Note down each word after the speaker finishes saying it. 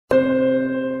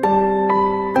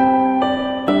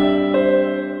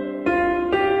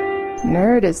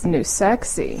Nerd is the new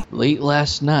sexy. Late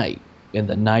last night and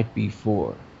the night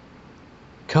before.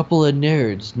 Couple of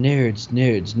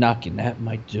nerds knocking at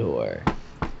my door.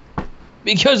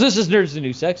 Because this is Nerds the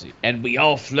New Sexy, and we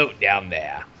all float down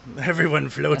there. Everyone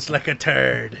floats like a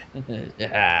turd.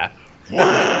 Yeah.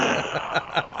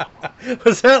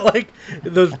 Was that like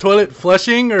the toilet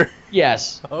flushing, or?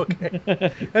 Yes. Okay.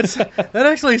 That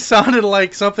actually sounded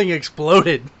like something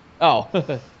exploded. Oh,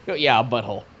 yeah, a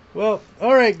butthole. Well,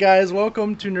 alright guys,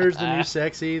 welcome to Nerds the New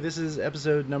Sexy. This is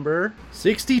episode number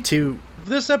 62.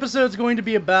 This episode's going to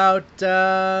be about,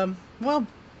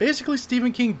 basically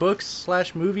Stephen King books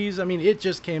 / movies. I mean, it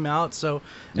just came out, so...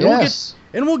 Yes.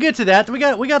 We'll get to that. We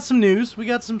got some news. We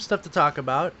got some stuff to talk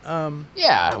about.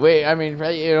 Yeah,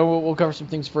 we'll cover some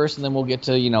things first, and then we'll get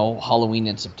to, Halloween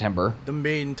in September. The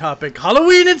main topic,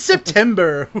 Halloween in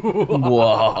September.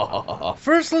 Whoa.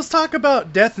 First, let's talk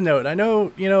about Death Note. I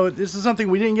know, this is something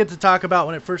we didn't get to talk about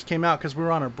when it first came out because we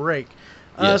were on a break.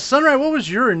 Yes. Sunrise, what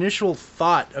was your initial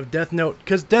thought of Death Note?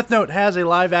 Because Death Note has a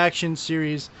live-action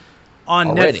series on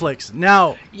already. Netflix.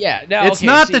 Now, it's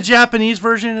not the Japanese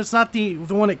version. It's not the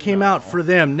one that came out for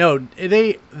them. No,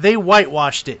 they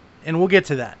whitewashed it, and we'll get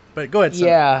to that. But go ahead, Sam.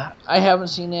 Yeah, I haven't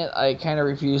seen it. I kind of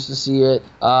refuse to see it.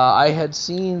 I had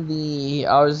seen the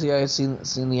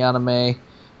anime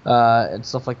and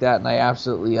stuff like that, and I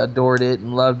absolutely adored it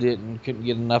and loved it and couldn't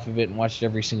get enough of it and watched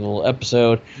every single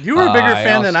episode. You were a bigger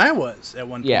fan than I was at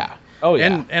one point. Yeah. Oh,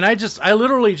 yeah. And I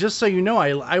literally, just so you know,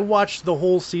 I watched the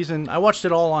whole season. I watched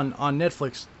it all on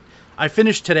Netflix. I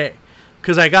finished today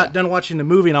because I got done watching the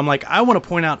movie, and I'm like, I want to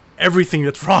point out everything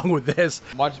that's wrong with this.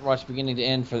 Watch beginning to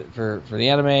end for the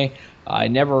anime. I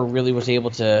never really was able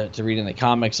to read in the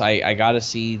comics. I got to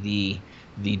see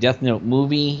the Death Note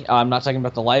movie. I'm not talking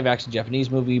about the live-action Japanese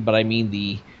movie, but I mean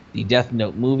the Death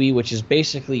Note movie, which is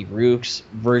basically Ryuk's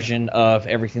version of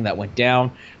everything that went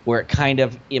down, where it kind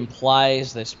of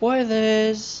implies that,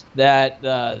 spoilers, that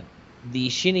the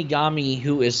Shinigami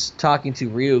who is talking to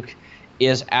Ryuk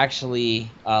is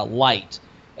actually Light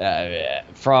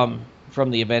from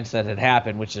the events that had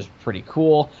happened, which is pretty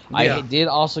cool. Yeah. I did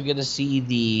also get to see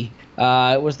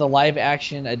it was the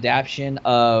live-action adaptation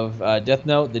of Death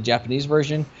Note, the Japanese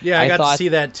version. Yeah, I got to see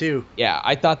that too. Yeah,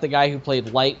 I thought the guy who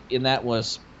played Light in that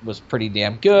was pretty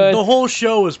damn good. The whole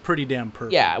show was pretty damn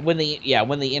perfect. Yeah, when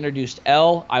they introduced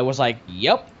L, I was like,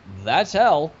 "Yep, that's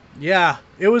L." Yeah,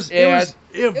 it was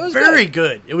very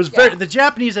good. It was the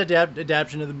Japanese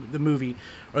adaptation of the movie,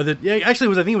 or I think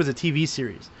it was a TV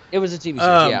series. It was a TV series.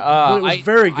 Yeah, it was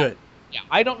very good.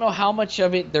 I don't know how much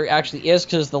of it there actually is,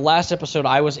 because the last episode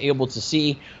I was able to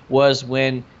see was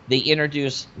when they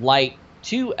introduced Light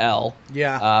to L.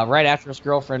 Yeah. Right after his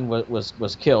girlfriend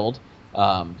was killed.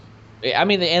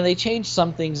 And they changed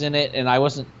some things in it, and I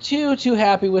wasn't too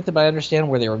happy with it, but I understand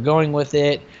where they were going with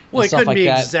it. Well, it couldn't be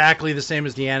exactly the same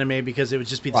as the anime because it would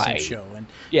just be the same show, and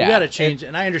you got to change it,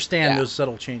 and I understand those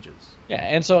subtle changes. Yeah,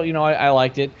 and so, I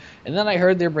liked it. And then I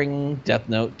heard they're bringing Death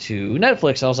Note to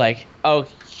Netflix. I was like,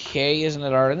 okay, isn't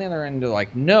it art? And then they're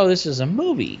like, no, this is a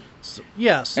movie. So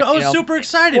I was super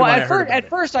excited when I heard about it. At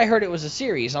first I heard it was a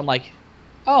series. I'm like,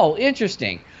 oh,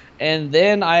 interesting. And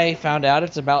then I found out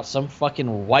it's about some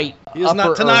fucking white He is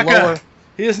not Tanaka.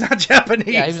 He is not Japanese.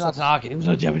 Yeah, he was not Tanaka. He was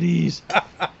not Japanese.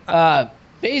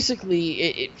 Basically,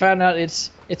 it found out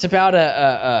it's about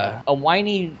a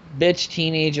whiny bitch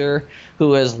teenager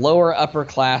who is lower upper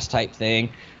class type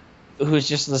thing, who's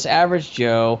just this average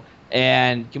Joe,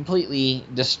 and completely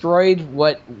destroyed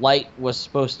what Light was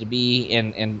supposed to be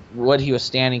and what he was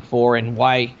standing for and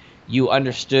why you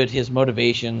understood his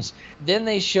motivations. Then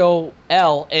they show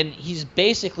L, and he's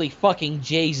basically fucking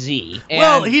Jay-Z.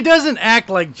 Well, he doesn't act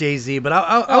like Jay-Z, but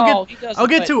I'll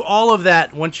get to all of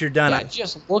that once you're done. Yeah,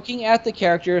 just looking at the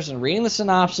characters and reading the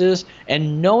synopsis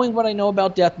and knowing what I know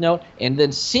about Death Note, and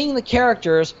then seeing the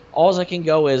characters, all I can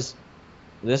go is,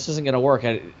 this isn't going to work.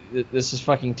 This is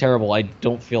fucking terrible. I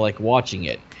don't feel like watching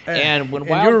it. And when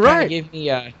Wild gave me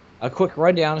a quick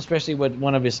rundown, especially with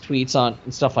one of his tweets on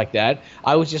and stuff like that,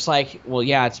 I was just like, well,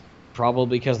 yeah, it's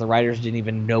probably because the writers didn't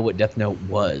even know what Death Note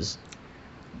was.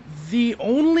 The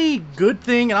only good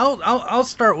thing, and I'll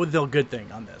start with the good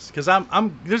thing on this, because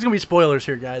there's gonna be spoilers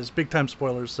here, guys, big time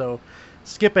spoilers. So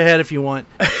skip ahead if you want.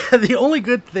 The only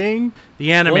good thing,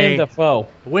 the anime.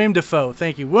 William Dafoe.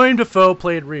 Thank you. William Dafoe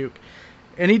played Ryuk,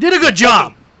 and he did a good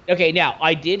job. Okay, now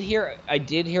I did hear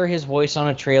his voice on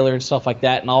a trailer and stuff like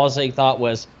that, and all I thought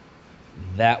was,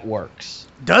 that works.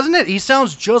 Doesn't it? He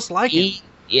sounds just like him.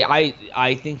 Yeah,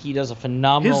 I think he does a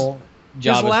phenomenal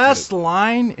job. His last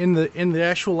line in the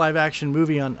actual live action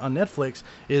movie on Netflix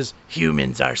is,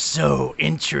 "Humans are so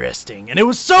interesting," and it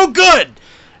was so good.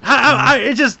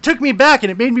 It just took me back,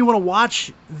 and it made me want to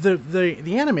watch the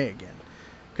anime again,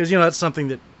 because that's something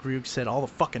that Ryuk said all the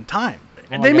fucking time.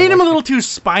 And they made him a little too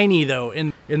spiny though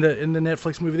in the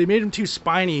Netflix movie. They made him too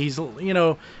spiny. He's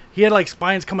he had like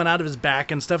spines coming out of his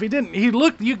back and stuff. You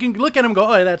can look at him and go,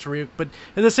 oh, that's Ryuk, but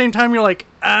at the same time you're like,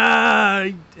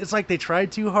 it's like they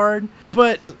tried too hard.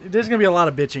 But there's gonna be a lot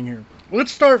of bitching here.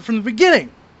 Let's start from the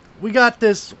beginning. We got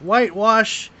this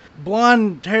whitewash,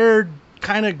 blonde-haired,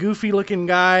 kind of goofy-looking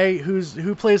guy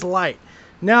who plays Light.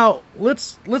 Now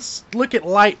let's look at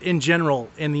Light in general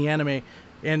in the anime,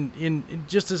 and in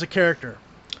just as a character.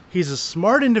 He's a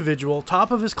smart individual,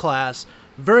 top of his class,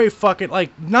 very fucking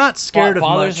not scared of much.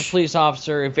 Father's a police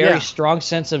officer, a very strong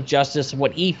sense of justice,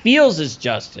 what he feels is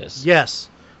justice. Yes,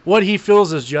 what he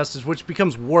feels is justice, which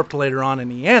becomes warped later on in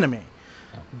the anime.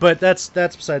 But that's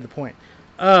beside the point.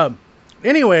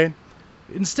 Anyway,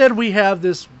 instead we have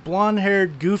this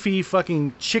blonde-haired, goofy,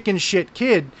 fucking chicken shit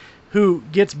kid who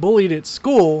gets bullied at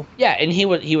school. Yeah, and he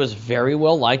was very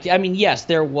well liked. I mean, yes,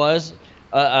 there was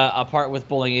a part with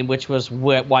bullying, which was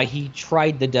why he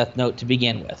tried the Death Note to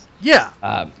begin with. Yeah.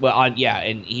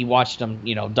 And he watched him,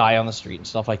 die on the street and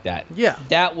stuff like that. Yeah.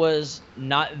 That was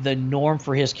not the norm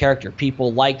for his character.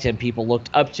 People liked him. People looked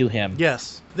up to him.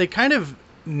 Yes. They kind of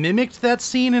mimicked that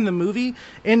scene in the movie,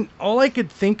 and all I could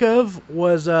think of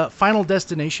was Final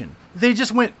Destination. They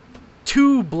just went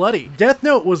too bloody. Death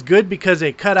Note was good because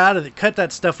they cut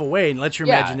that stuff away and let your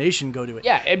imagination go to it.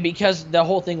 Yeah, and because the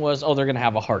whole thing was, they're going to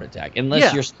have a heart attack,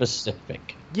 unless you're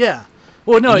specific. Yeah.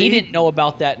 Well, no, he didn't know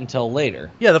about that until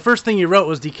later. Yeah, the first thing he wrote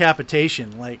was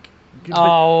decapitation.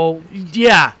 Oh.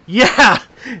 Yeah.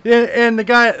 And the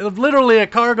guy, literally a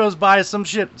car goes by, some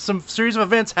series of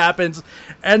events happens,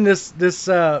 and this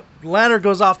ladder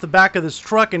goes off the back of this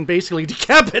truck and basically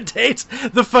decapitates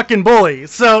the fucking bully.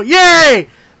 So, yay!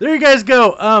 There you guys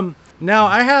go. Now,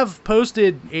 I have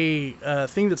posted a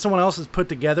thing that someone else has put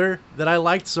together that I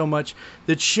liked so much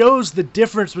that shows the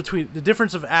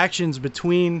difference of actions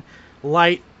between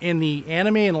Light in the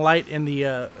anime and Light in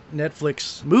the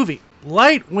Netflix movie.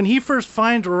 Light, when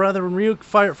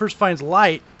Ryuk first finds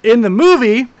Light in the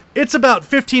movie, it's about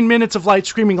 15 minutes of Light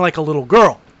screaming like a little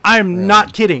girl. I'm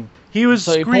not kidding. He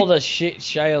pulled a Shia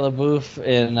LaBeouf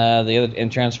in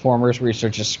Transformers, where he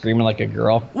starts just screaming like a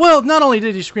girl. Well, not only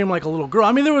did he scream like a little girl,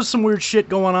 I mean, there was some weird shit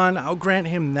going on. I'll grant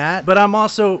him that, but I'm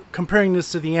also comparing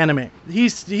this to the anime. He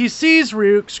sees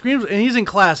Ryuk, screams, and he's in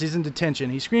class. He's in detention.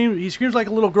 He screams like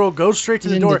a little girl, goes straight to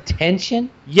the door. In detention?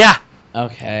 Yeah.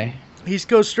 Okay. He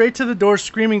goes straight to the door,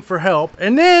 screaming for help,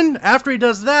 and then after he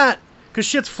does that, because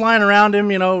shit's flying around him,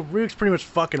 Ryuk's pretty much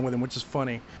fucking with him, which is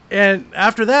funny. And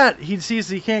after that, he sees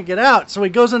he can't get out, so he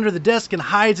goes under the desk and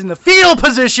hides in the fetal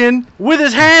position with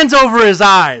his hands over his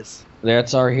eyes.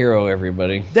 That's our hero,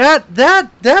 everybody.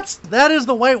 That is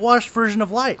the whitewashed version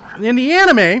of Light. In the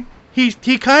anime, he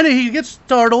gets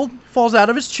startled, falls out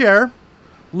of his chair,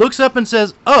 looks up and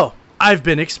says, "Oh, I've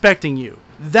been expecting you."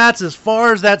 That's as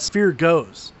far as that sphere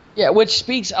goes. Yeah, which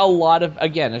speaks a lot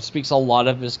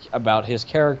about his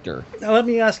character. Now let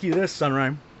me ask you this,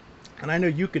 Sunrise. And I know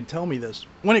you could tell me this.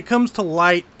 When it comes to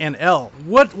Light and L,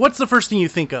 what's the first thing you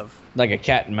think of? Like a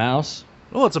cat and mouse?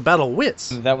 Oh, it's a battle of wits.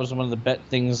 That was one of the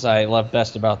things I love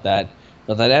best about that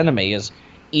anime is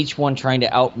each one trying to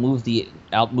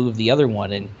outmove the other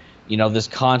one, and this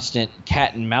constant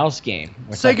cat and mouse game.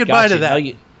 Say goodbye to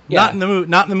that. Not in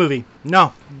the movie.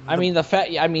 No. I mean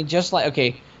just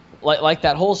like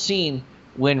that whole scene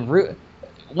when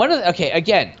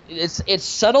again, it's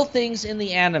subtle things in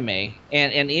the anime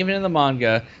and even in the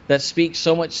manga that speak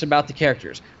so much about the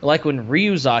characters. Like when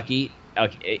Ryuzaki,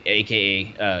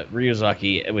 aka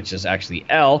Ryuzaki, which is actually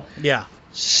L,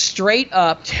 straight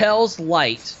up tells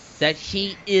Light that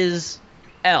he is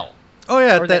L. Oh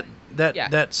yeah,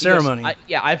 that ceremony. Goes,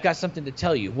 I've got something to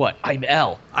tell you. What? I'm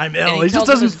L. I'm L. He just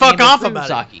doesn't fuck off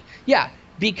about it. Yeah,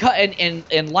 because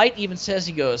and Light even says,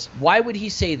 he goes, why would he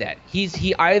say that?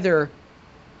 He either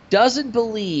doesn't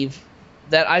believe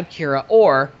that I'm Kira,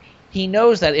 or he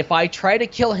knows that if I try to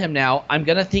kill him now, I'm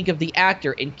going to think of the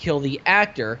actor and kill the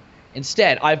actor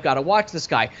instead. I've got to watch this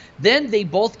guy. Then they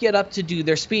both get up to do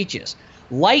their speeches.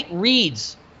 Light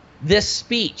reads this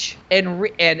speech,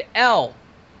 and L,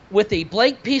 with a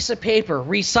blank piece of paper,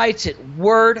 recites it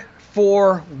word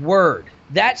for word.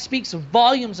 That speaks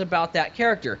volumes about that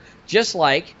character. Just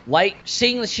like Light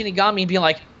seeing the Shinigami and being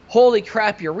like, holy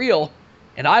crap, you're real,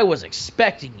 and I was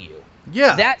expecting you.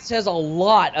 Yeah. That says a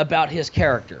lot about his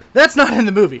character. That's not in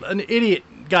the movie. An idiot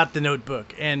got the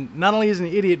notebook, and not only is he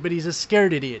an idiot, but he's a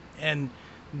scared idiot. And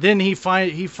then he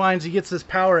gets this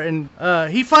power, and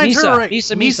he finds Misa, her right.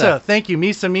 Misa. Thank you,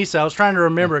 Misa. I was trying to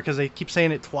remember because they keep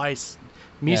saying it twice.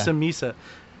 Misa.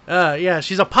 Yeah,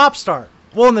 she's a pop star.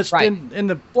 Well, in the Right. in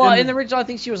the Well, in the original, I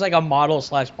think she was like a model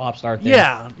 / pop star thing.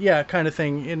 yeah, kind of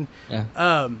thing. In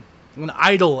Yeah. an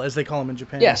idol, as they call them in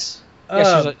Japan. Yes.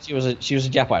 Yeah, she was a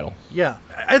Jap idol. Yeah,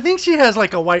 I think she has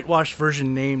like a whitewashed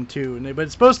version name too, but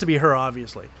it's supposed to be her,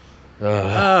 obviously.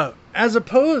 As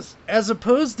opposed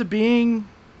to being,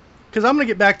 because I'm gonna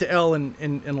get back to Elle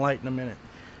and Light in a minute,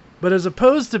 but as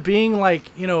opposed to being like,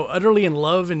 you know, utterly in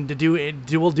love and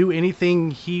will do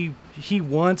anything he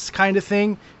wants kind of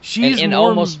thing, she's and more,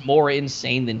 almost more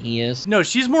insane than he is. no,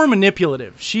 she's more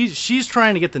manipulative. She's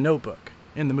trying to get the Notebook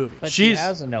in the movie. But she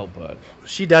has a notebook.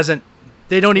 She doesn't.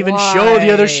 They don't even show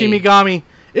the other Shinigami.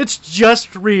 It's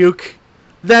just Ryuk.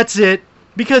 That's it.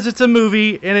 Because it's a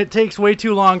movie and it takes way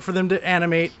too long for them to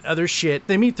animate other shit.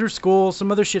 They meet through school,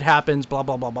 some other shit happens, blah,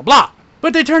 blah, blah, blah, blah.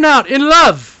 But they turn out in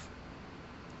love.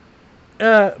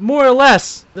 More or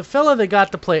less. The fella that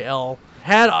got to play Elle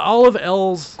had all of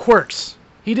Elle's quirks.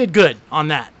 He did good on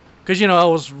that. Because, you know,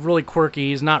 Elle was really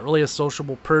quirky. He's not really a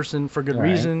sociable person for good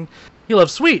reason. He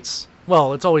loves sweets.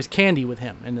 Well, it's always candy with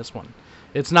him in this one.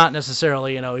 It's not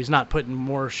necessarily, you know, he's not putting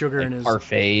more sugar in his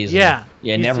parfaits. Yeah.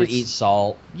 Never eats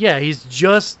salt. Yeah, he's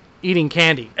just eating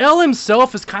candy. Elle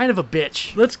himself is kind of a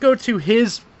bitch. Let's go to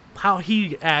how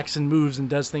he acts and moves and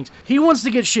does things. He wants to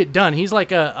get shit done. He's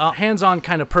like a hands-on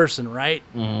kind of person, right?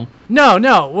 Mm-hmm.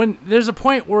 No. When there's a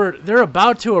point where they're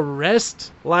about to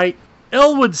arrest, like,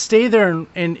 Elle would stay there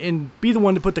and be the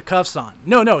one to put the cuffs on.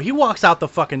 No, he walks out the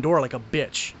fucking door like a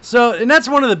bitch. So, and that's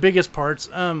one of the biggest parts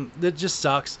that just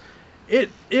sucks. It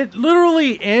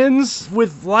literally ends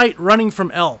with Light running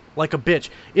from Elle like a bitch.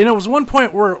 And it was one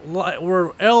point where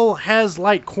Elle has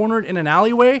Light cornered in an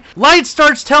alleyway. Light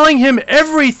starts telling him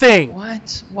everything.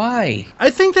 What? Why? I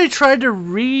think they tried to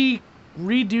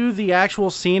redo the actual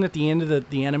scene at the end of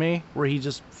the anime where he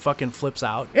just fucking flips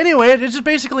out. Anyway, it just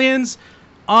basically ends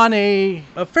on a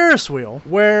Ferris wheel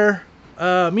where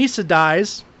Misa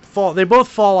dies. They both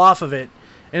fall off of it.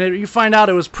 And you find out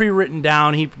it was pre-written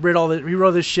down. He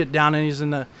wrote this shit down, and he's in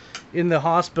the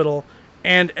hospital.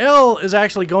 And Elle is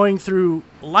actually going through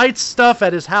Light's stuff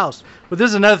at his house. But this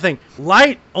is another thing.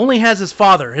 Light only has his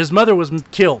father. His mother was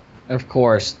killed. Of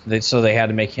course. So they had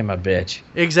to make him a bitch.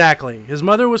 Exactly. His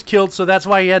mother was killed, so that's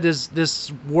why he had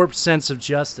this warped sense of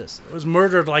justice. It was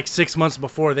murdered like 6 months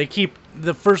before. They keep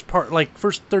the first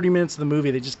 30 minutes of the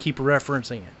movie, they just keep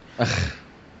referencing it.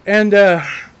 And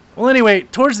well, anyway,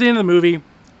 towards the end of the movie,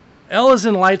 Elle is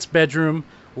in Light's bedroom.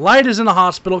 Light is in the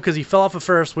hospital because he fell off a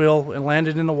Ferris wheel and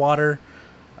landed in the water.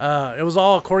 It was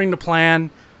all according to plan.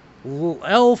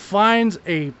 Elle finds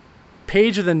a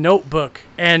page of the Notebook,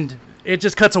 and it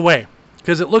just cuts away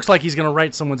because it looks like he's going to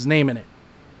write someone's name in it.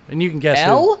 And you can guess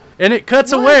Elle? who. And it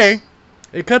cuts away.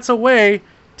 It cuts away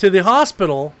to the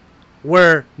hospital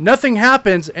where nothing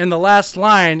happens, and the last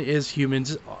line is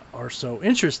humans are so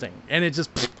interesting. And it just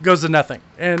goes to nothing.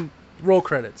 And roll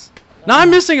credits. Now,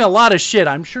 I'm missing a lot of shit.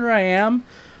 I'm sure I am.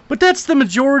 But that's the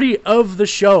majority of the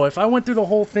show. If I went through the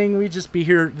whole thing, we'd just be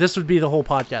here. This would be the whole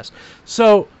podcast.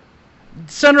 So,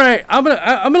 Sunray, I'm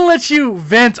gonna let you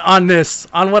vent on this,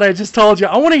 on what I just told you.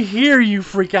 I want to hear you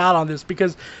freak out on this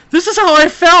because this is how I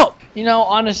felt. You know,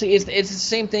 honestly, it's the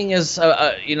same thing as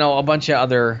you know, a bunch of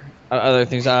other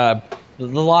things. The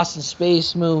Lost in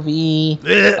Space movie,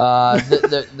 the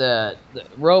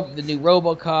new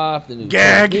RoboCop, the new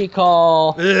Gag.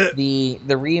 Recall, the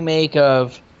remake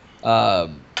of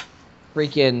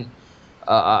freaking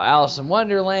Alice in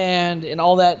Wonderland, and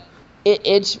all that.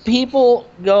 It's people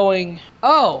going,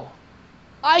 oh,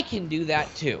 I can do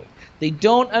that too. They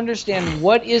don't understand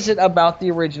what is it about the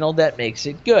original that makes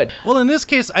it good. Well, in this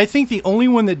case, I think the only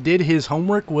one that did his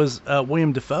homework was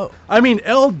William Dafoe. I mean,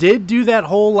 Elle did do that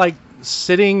whole, like,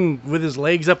 sitting with his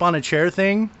legs up on a chair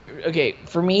thing. Okay,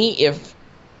 for me,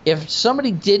 if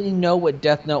somebody didn't know what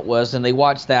Death Note was and they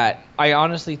watched that, I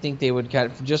honestly think they would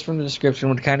kind of, just from the description,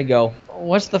 would kind of go,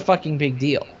 what's the fucking big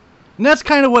deal? And that's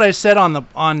kind of what I said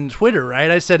on Twitter,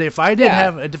 right? I said if I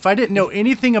didn't know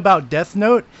anything about Death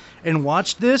Note and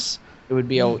watched this, it would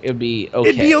be okay. It'd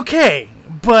be okay,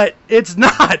 but it's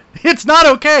not. It's not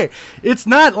okay. It's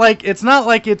not like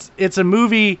it's a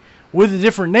movie with a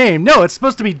different name. No, it's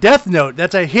supposed to be Death Note.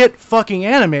 That's a hit fucking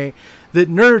anime that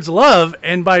nerds love,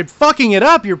 and by fucking it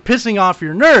up, you're pissing off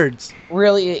your nerds.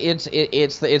 Really,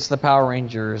 it's the Power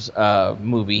Rangers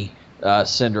movie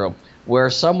syndrome, where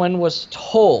someone was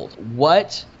told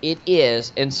what it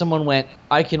is, and someone went,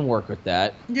 "I can work with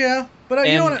that." Yeah, but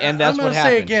you know what? I'm gonna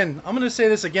say again. I'm gonna say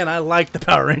this again. I liked the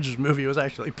Power Rangers movie. It was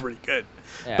actually pretty good.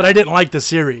 Yeah. But I didn't like the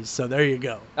series, so there you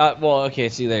go. Well, okay.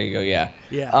 See, there you go. Yeah.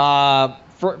 Yeah.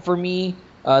 For me,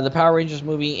 the Power Rangers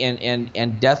movie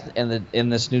and Death and in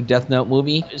this new Death Note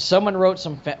movie. Someone wrote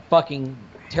some fucking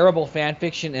terrible fan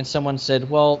fiction, and someone said,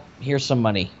 "Well, here's some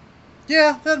money."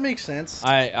 Yeah, that makes sense.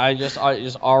 I just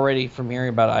already from hearing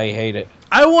about it, I hate it.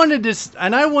 I wanted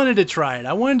to try it.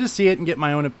 I wanted to see it and get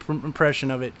my own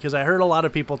impression of it because I heard a lot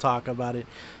of people talk about it.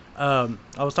 I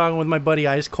was talking with my buddy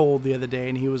Ice Cold the other day,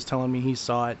 and he was telling me he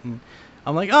saw it, and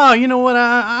I'm like, oh, you know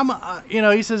what?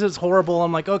 He says it's horrible.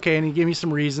 I'm like, okay, and he gave me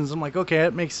some reasons. I'm like, okay,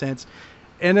 that makes sense.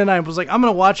 And then I was like, I'm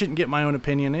gonna watch it and get my own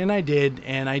opinion, and I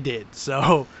did.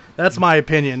 So that's my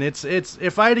opinion. It's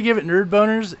if I had to give it nerd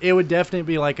boners, it would definitely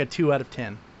be like a 2 out of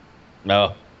 10.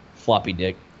 No, floppy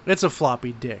dick. It's a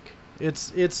floppy dick.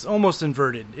 It's almost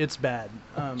inverted. It's bad.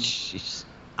 Jeez.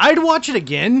 I'd watch it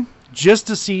again just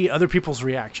to see other people's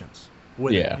reactions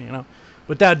with it, you know.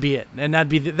 But that'd be it, and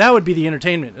that would be the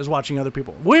entertainment, is watching other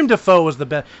people. William Dafoe was the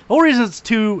best. The whole reason it's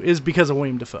 2 is because of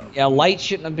William Dafoe. Yeah, Light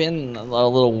shouldn't have been a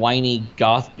little whiny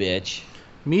goth bitch.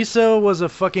 Misa was a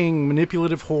fucking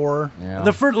manipulative whore. Yeah.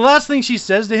 The last thing she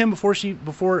says to him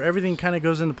before everything kind of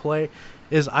goes into play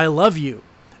is, "I love you,"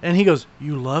 and he goes,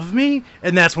 "You love me?"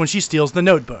 And that's when she steals the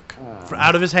notebook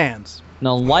out of his hands.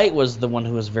 No, Light was the one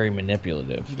who was very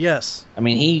manipulative. Yes. I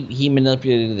mean, he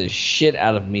manipulated the shit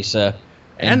out of Misa.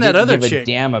 And that other didn't give chick. a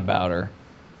damn about her.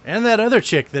 And that other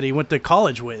chick that he went to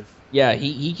college with. Yeah,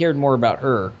 he cared more about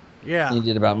her Yeah. than he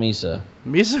did about Misa.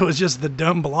 Misa was just the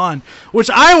dumb blonde,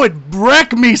 which I would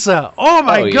wreck Misa. Oh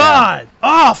my God.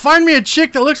 Oh, find me a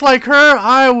chick that looks like her.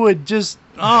 I would just,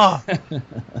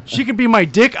 she could be my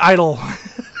dick idol.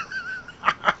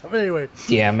 But anyway.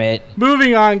 Damn it.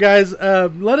 Moving on, guys.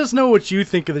 Let us know what you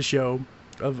think of the show,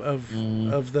 of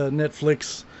the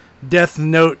Netflix Death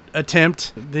Note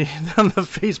attempt on the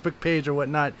Facebook page or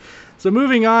whatnot. So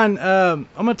moving on, I'm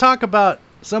going to talk about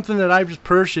something that I've just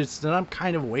purchased and I'm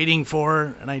kind of waiting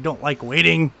for, and I don't like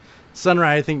waiting.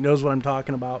 Sunray, I think, knows what I'm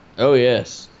talking about. Oh,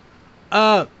 yes.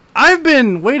 I've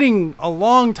been waiting a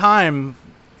long time,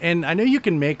 and I know you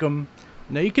can make them.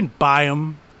 I know you can buy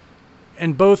them,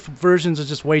 and both versions are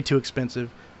just way too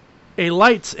expensive. A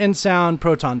Lights and Sound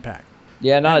Proton Pack.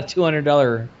 Yeah, not a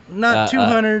 $200. Not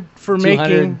 $200 for $200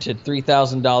 making to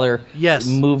 $3,000 yes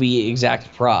movie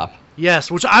exact prop.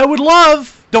 Yes, which I would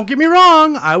love. Don't get me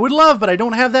wrong, I would love, but I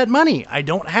don't have that money. I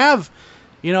don't have,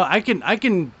 I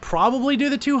can probably do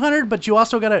the 200, but you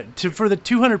also gotta for the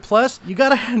 200 plus, you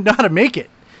gotta know how to make it.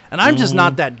 And I'm just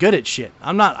not that good at shit.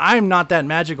 I'm not that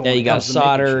magical. Yeah, you gotta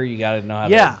solder. You gotta know how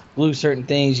to glue certain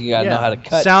things. You gotta know how to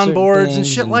cut soundboards and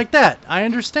shit like that. I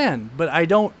understand, but I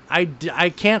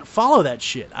can't follow that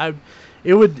shit.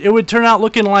 It would turn out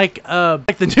looking like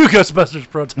the new Ghostbusters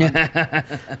Proton,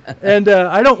 and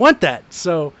I don't want that.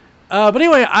 So, but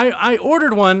anyway, I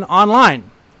ordered one online.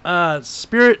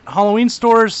 Spirit Halloween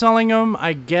store is selling them,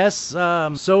 I guess.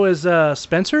 So is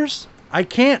Spencer's. I'm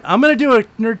going to do a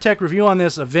Nerd Tech review on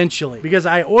this eventually, because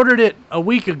I ordered it a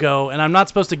week ago, and I'm not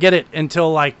supposed to get it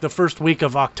until like the first week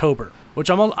of October, which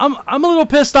I'm a little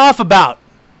pissed off about.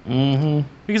 Mm-hmm.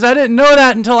 Because I didn't know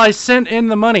that until I sent in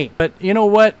the money. But you know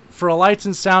what? For a Lights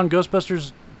and Sound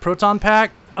Ghostbusters Proton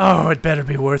Pack, it better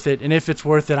be worth it. And if it's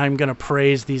worth it, I'm going to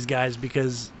praise these guys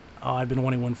because I've been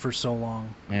wanting one for so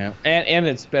long. Yeah, and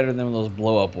it's better than those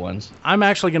blow-up ones. I'm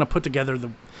actually going to put together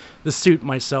the suit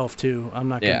myself, too. I'm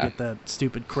not going to get that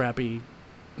stupid, crappy,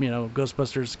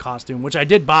 Ghostbusters costume, which I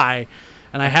did buy,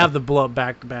 and I have the blow-up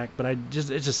back-to-back, but it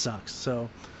just sucks. So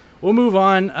we'll move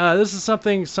on. This is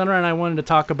something Sunray and I wanted to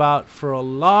talk about for a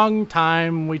long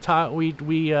time. We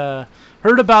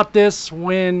heard about this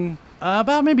when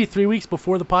about maybe 3 weeks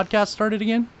before the podcast started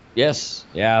again. Yes.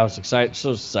 Yeah, I was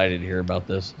so excited to hear about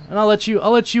this. And I'll let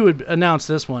you announce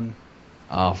this one.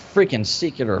 Freaking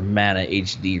Secret of Mana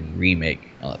HD remake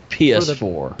on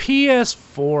PS4.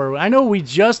 PS4. I know we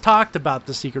just talked about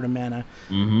the Secret of Mana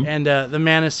and the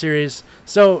Mana series,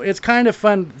 so it's kind of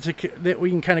fun that we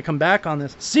can kind of come back on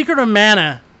this. Secret of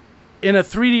Mana in a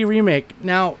 3D remake.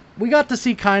 Now, we got to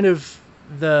see kind of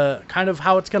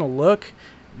how it's going to look.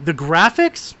 The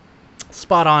graphics,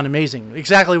 spot on, amazing.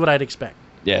 Exactly what I'd expect.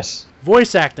 Yes.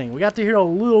 Voice acting. We got to hear a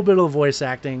little bit of voice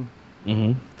acting.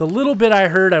 Mm-hmm. The little bit I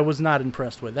heard, I was not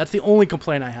impressed with. That's the only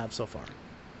complaint I have so far.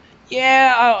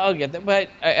 Yeah, I'll get that. But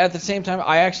at the same time,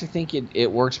 I actually think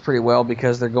it works pretty well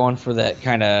because they're going for that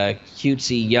kind of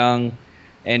cutesy young,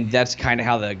 and that's kind of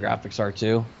how the graphics are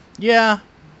too. Yeah.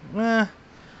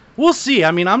 We'll see. I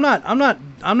mean, I'm not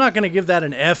going to give that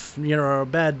an F, or a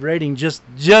bad rating just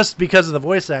because of the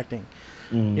voice acting.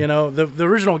 Mm. The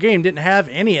original game didn't have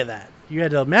any of that. You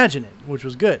had to imagine it, which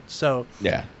was good. So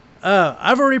yeah.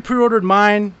 I've already pre-ordered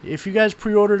mine. If you guys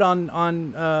pre-ordered on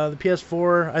the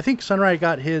PS4, I think Sunray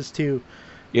got his too.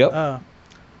 Yep.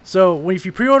 So if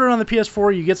you pre-order on the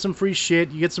PS4, you get some free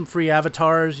shit, you get some free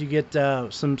avatars, you get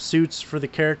some suits for the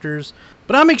characters.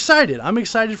 But I'm excited. I'm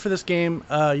excited for this game.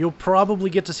 You'll probably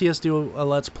get to see us do a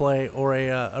Let's Play or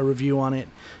a review on it.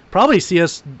 Probably see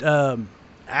us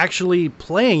actually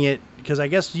playing it, because I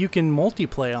guess you can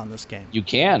multiplayer on this game. You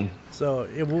can. So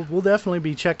we'll definitely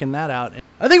be checking that out.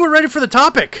 I think we're ready for the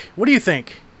topic. What do you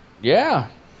think? Yeah.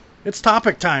 It's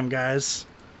topic time, guys.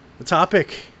 The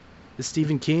topic is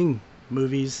Stephen King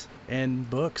movies and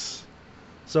books.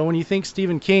 So when you think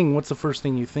Stephen King, what's the first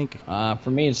thing you think? For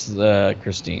me, it's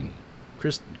Christine.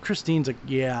 Christine's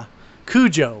yeah.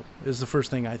 Cujo is the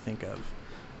first thing I think of.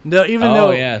 No, even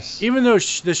though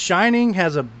The Shining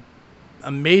has a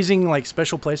amazing like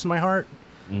special place in my heart.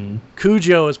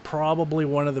 Cujo is probably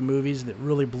one of the movies that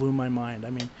really blew my mind. I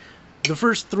mean, the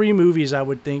first three movies I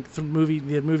would think the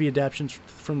movie adaptations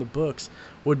from the books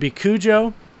would be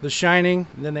Cujo, The Shining,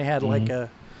 and then they had like a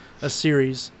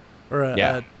series or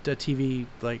a TV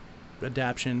like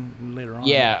adaptation later on.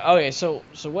 Yeah. Okay. So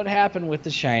what happened with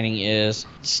The Shining is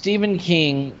Stephen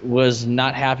King was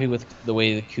not happy with the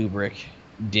way that Kubrick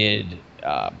did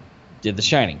The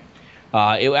Shining.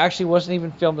 It actually wasn't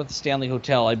even filmed at the Stanley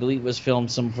Hotel. I believe it was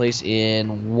filmed someplace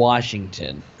in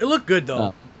Washington. It looked good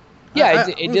though.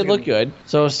 It did look good.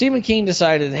 So Stephen King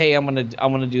decided, hey, I'm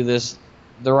gonna do this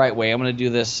the right way. I'm gonna do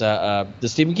this the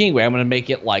Stephen King way. I'm gonna make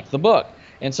it like the book.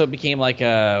 And so it became like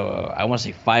I want to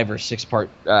say 5 or 6 part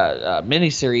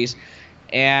miniseries,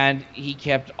 and he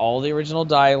kept all the original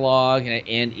dialogue,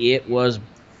 and it was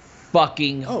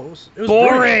fucking it was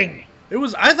boring.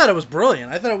 I thought it was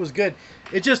brilliant. I thought it was good.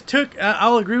 It just took.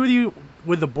 I'll agree with you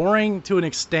with the boring to an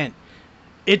extent.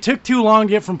 It took too long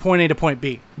to get from point A to point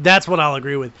B. That's what I'll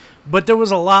agree with. But there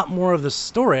was a lot more of the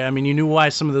story. I mean, you knew why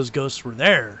some of those ghosts were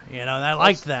there. You know, and I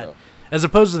liked that. True. As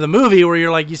opposed to the movie where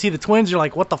you're like, you see the twins, you're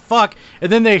like, what the fuck?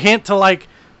 And then they hint to like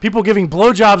people giving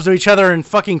blowjobs to each other in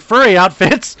fucking furry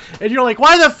outfits, and you're like,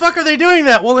 why the fuck are they doing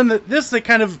that? Well, in this they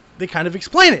kind of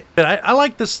explain it. But I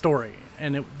like this story,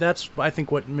 and that's I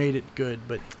think what made it good.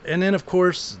 And then of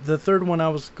course the third one I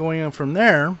was going on from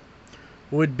there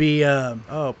would be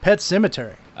Pet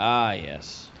Sematary. Ah,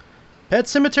 yes. Pet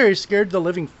Sematary scared the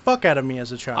living fuck out of me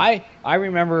as a child. I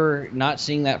remember not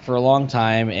seeing that for a long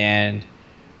time, and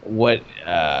what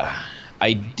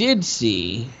I did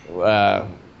see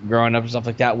growing up and stuff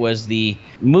like that was the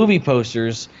movie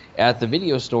posters at the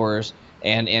video stores,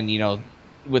 and you know,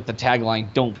 with the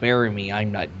tagline "Don't bury me,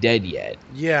 I'm not dead yet."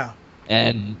 Yeah.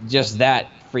 And just that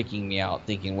freaking me out,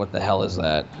 thinking, what the hell is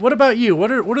that? What about you?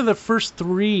 What are the first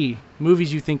 3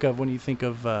 movies you think of when you think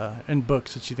of and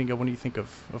books that you think of when you think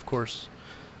of course,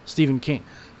 Stephen King?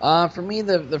 For me,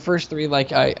 the first 3,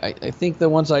 like I think the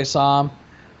ones I saw,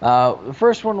 the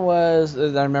first one was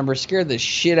that I remember scared the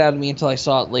shit out of me until I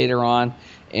saw it later on,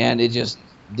 and it just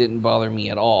didn't bother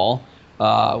me at all.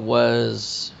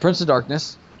 Was Prince of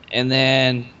Darkness, and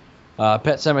then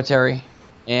Pet Sematary,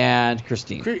 and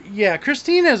Christine. Yeah,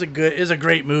 Christine is a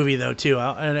great movie though too,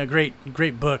 and a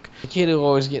great book. The kid who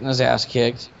always getting his ass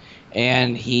kicked,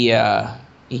 and he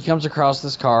comes across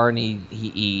this car, and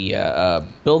he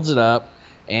builds it up,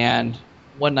 and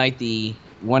one night the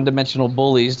one-dimensional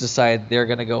bullies decide they're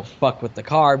gonna go fuck with the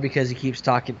car because he keeps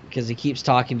talking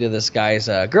to this guy's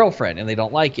girlfriend, and they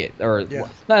don't like it, or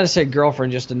not necessarily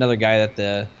girlfriend, just another guy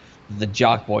that the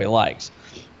jock boy likes.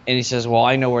 And he says, well,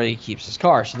 I know where he keeps his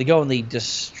car. So they go and they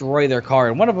destroy their car,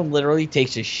 and one of them literally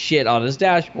takes his shit on his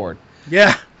dashboard.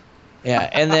 Yeah. Yeah,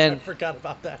 and then I forgot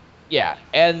about that. Yeah,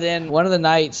 and then one of the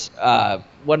nights,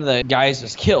 one of the guys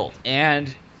is killed,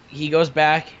 and he goes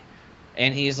back,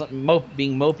 and he's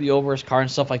being mopey over his car and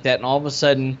stuff like that, and all of a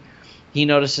sudden, he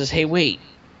notices, hey, wait,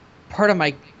 part of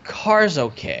my car's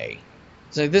okay.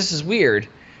 It's like, this is weird.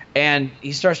 And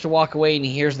he starts to walk away, and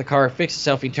he hears the car fix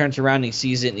itself. He turns around, and he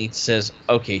sees it, and he says,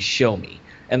 okay, show me.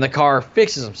 And the car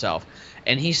fixes himself.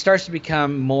 And he starts to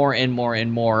become more and more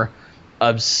and more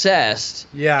obsessed.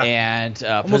 Yeah. And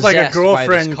almost like a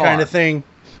girlfriend kind of thing.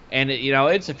 And,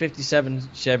 it's a 57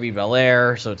 Chevy Bel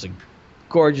Air, so it's a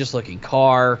gorgeous-looking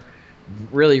car,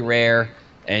 really rare.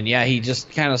 And, yeah, he just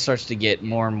kind of starts to get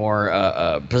more and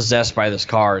more possessed by this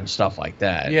car and stuff like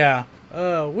that. Yeah.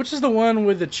 Which is the one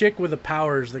with the chick with the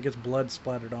powers that gets blood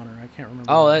splattered on her? I can't remember.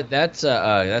 Oh,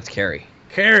 that's Carrie.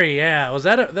 Carrie, yeah. Was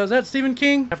that Stephen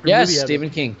King? Yes, Stephen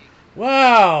King.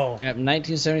 Wow. Yep,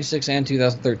 1976 and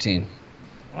 2013.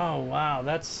 Oh, wow.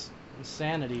 That's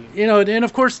insanity. And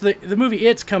of course the movie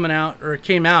It's coming out, or it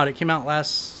came out. It came out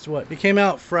It came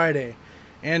out Friday.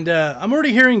 And I'm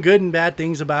already hearing good and bad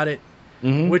things about it,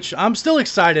 which I'm still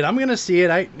excited. I'm going to see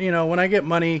it. When I get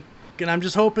money. And I'm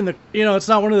just hoping that, it's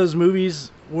not one of those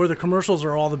movies where the commercials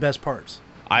are all the best parts.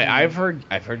 I've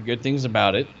heard good things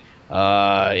about it.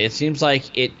 It seems like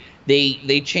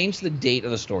they changed the date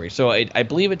of the story, so I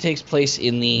believe it takes place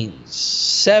in the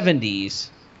 70s.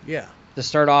 Yeah. To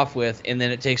start off with, and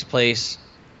then it takes place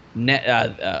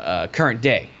current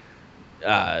day.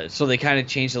 So they kind of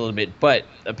changed a little bit, but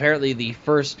apparently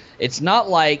it's not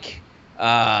like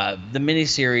the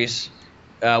miniseries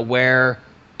where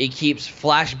it keeps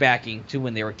flashbacking to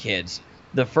when they were kids.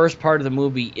 The first part of the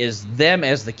movie is them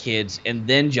as the kids, and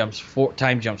then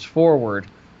time jumps forward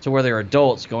to where they're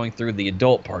adults going through the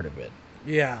adult part of it.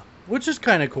 Yeah, which is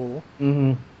kind of cool.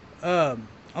 Mm-hmm.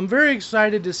 I'm very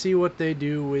excited to see what they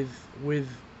do with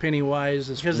Pennywise,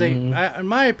 because in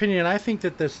my opinion, I think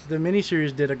that the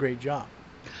miniseries did a great job.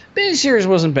 Miniseries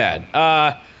wasn't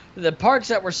bad. The parts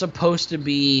that were supposed to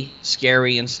be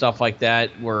scary and stuff like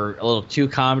that were a little too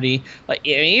comedy. Like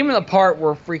even the part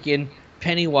where freaking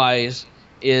Pennywise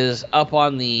is up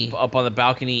on the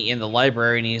balcony in the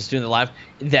library and he's doing the live,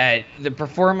 that the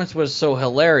performance was so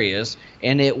hilarious,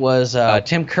 and it was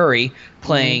Tim Curry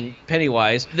playing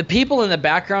Pennywise. The people in the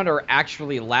background are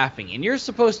actually laughing, and you're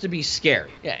supposed to be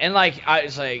scared. Yeah, and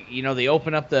it's like they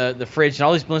open up the fridge and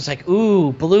all these balloons, like,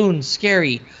 ooh, balloons,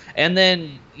 scary, and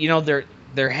then the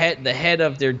head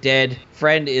of their dead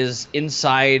friend is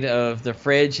inside of the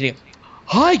fridge, and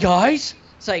hi guys,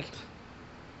 it's like,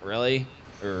 really.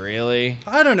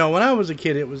 I don't know. When I was a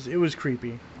kid, it was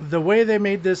creepy. The way they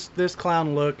made this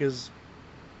clown look is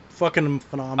fucking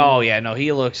phenomenal. Oh yeah, no,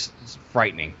 he looks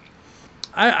frightening.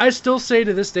 I still say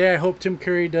to this day, I hope Tim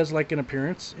Curry does like an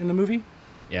appearance in the movie.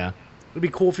 Yeah, it'd be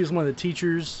cool if he's one of the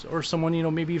teachers or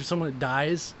someone. Maybe if someone that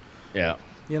dies. Yeah.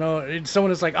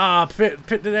 Someone is like,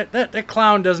 that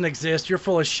clown doesn't exist. You're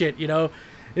full of shit.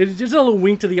 It's just a little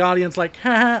wink to the audience, like,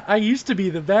 haha, I used to be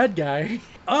the bad guy.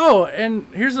 Oh, and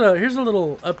here's a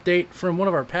little update from one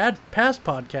of our past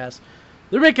podcasts.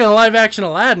 They're making a live action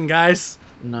Aladdin, guys.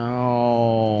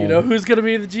 No. You know who's gonna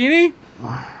be the genie?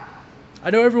 I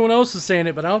know everyone else is saying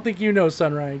it, but I don't think you know,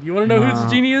 Sunrise. You want to know who the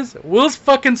genie is? Will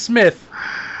fucking Smith.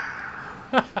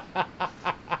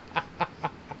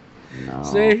 No.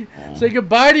 Say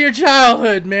goodbye to your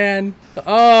childhood, man.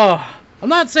 Oh, I'm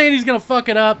not saying he's gonna fuck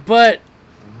it up, but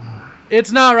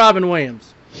it's not Robin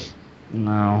Williams.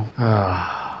 No.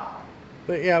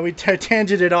 But yeah, we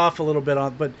tangented off a little bit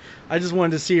but I just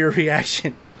wanted to see your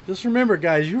reaction. Just remember,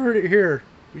 guys, you heard it here.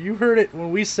 You heard it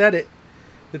when we said it,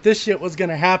 that this shit was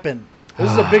gonna happen. This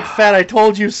is a big fat I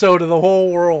told you so to the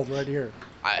whole world right here.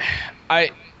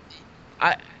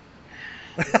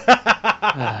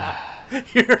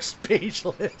 You're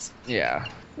speechless. Yeah.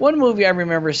 One movie I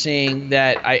remember seeing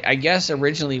that I guess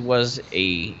originally was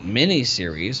a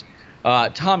mini-series,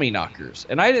 Tommyknockers.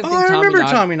 And I didn't think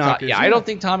Tommyknockers. I don't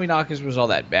think Tommyknockers was all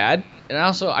that bad. And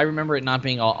also, I remember it not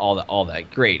being all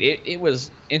that great. It was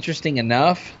interesting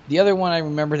enough. The other one I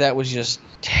remember that was just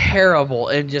terrible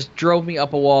and just drove me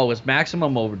up a wall was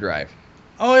Maximum Overdrive.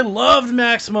 Oh, I loved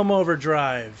Maximum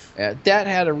Overdrive. That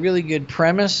had a really good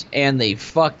premise, and they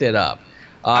fucked it up.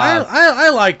 I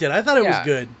liked it. I thought it was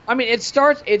good. I mean, it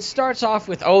starts off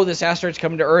with, this asteroid's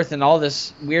coming to Earth and all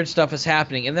this weird stuff is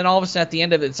happening, and then all of a sudden at the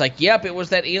end of it, it's like, yep, it was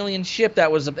that alien ship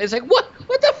that was. It's like, what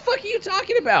the fuck are you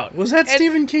talking about? Was that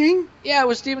Stephen King? Yeah, it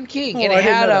was Stephen King, and it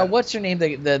had what's her name,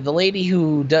 the lady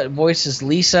who voices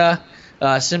Lisa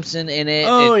Simpson in it.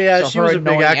 Oh yeah, she was a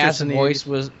big actress. And voice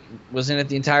was in it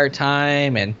the entire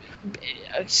time, and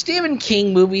Stephen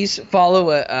King movies follow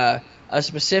a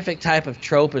specific type of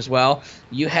trope as well.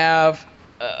 You have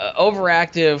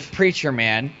overactive preacher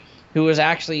man who is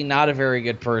actually not a very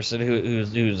good person,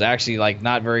 who's actually like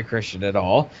not very Christian at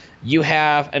all. You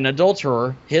have an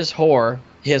adulterer, his whore,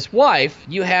 his wife.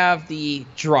 You have the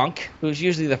drunk, who's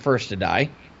usually the first to die.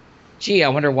 Gee, I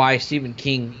wonder why Stephen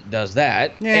King does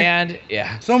that. Yeah. And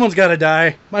yeah, someone's got to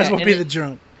die. Might as well be the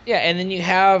drunk. Yeah, and then you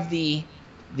have the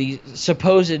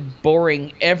supposed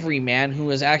boring everyman who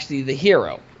is actually the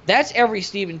hero. That's every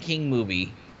Stephen King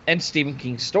movie and Stephen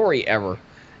King story ever.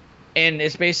 And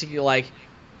it's basically like,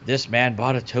 this man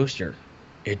bought a toaster.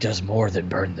 It does more than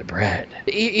burn the bread.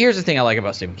 Here's the thing I like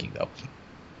about Stephen King, though.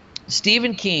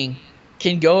 Stephen King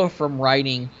can go from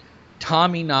writing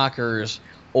Tommyknockers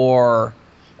or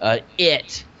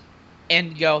It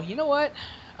and go, you know what?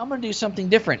 I'm going to do something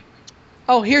different.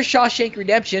 Oh, here's Shawshank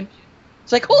Redemption.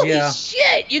 It's like, holy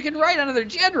shit, you can write on other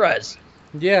genres.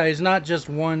 Yeah, he's not just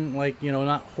one,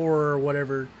 not horror or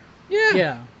whatever. Yeah.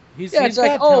 Yeah. He's it's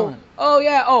like,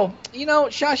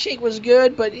 Shawshank was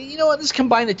good, but you know what? Let's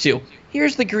combine the two.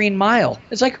 Here's The Green Mile.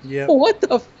 It's like, what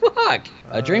the fuck?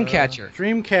 Dreamcatcher.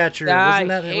 Dreamcatcher.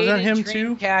 Was that him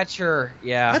too? Dreamcatcher.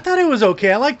 Yeah. I thought it was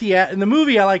okay. I like in the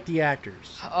movie. I like the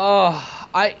actors. Oh,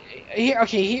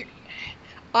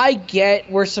 I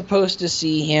get we're supposed to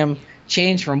see him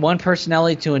change from one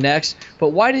personality to the next, but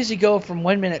why does he go from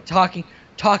 1 minute talking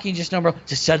just normal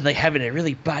to suddenly having a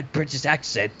really bad British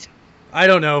accent? I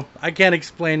don't know. I can't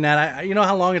explain that. You know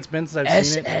how long it's been since I've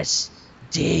seen it?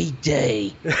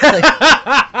 SSDD.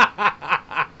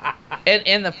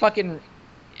 And the fucking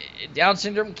Down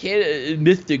syndrome kid,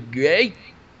 Mr. Gray.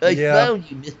 I found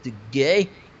you, Mr. Gay. I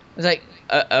was like,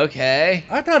 okay.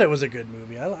 I thought it was a good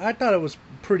movie. I thought it was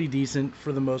pretty decent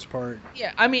for the most part.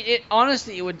 Yeah, I mean,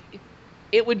 honestly,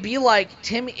 it would be like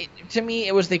Timmy. To me,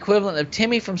 it was the equivalent of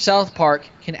Timmy from South Park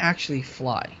can actually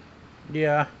fly.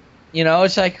 Yeah. You know,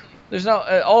 it's like there's no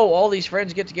all these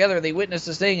friends get together, they witness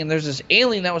this thing, and there's this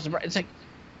alien that was. It's like,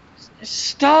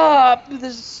 stop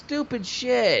this stupid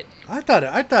shit. I thought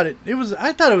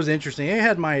it was interesting. It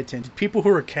had my attention. People who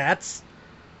are cats.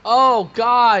 Oh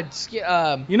God. You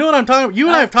know what I'm talking about? You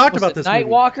and I have talked about this Night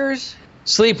movie. Walkers?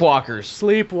 Sleepwalkers.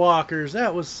 Sleepwalkers.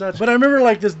 That was such. But I remember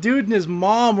like this dude and his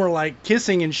mom were like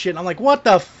kissing and shit. And I'm like, what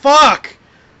the fuck?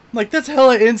 I'm like, that's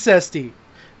hella incesty.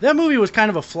 That movie was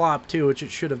kind of a flop too, which it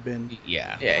should have been.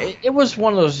 Yeah. It was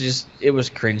one of those it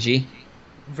was cringy.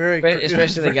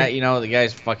 Especially the guy, the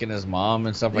guy's fucking his mom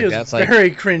and stuff like that. It's like, very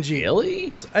cringy.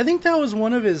 Really? I think that was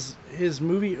one of his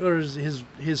movie or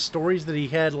his stories that he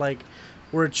had like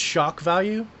where it's shock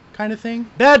value kind of thing.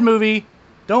 Bad movie.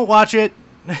 Don't watch it.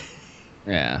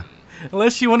 Yeah.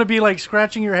 Unless you want to be like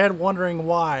scratching your head wondering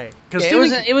why. Because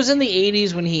it was in the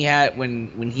 80s when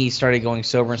he started going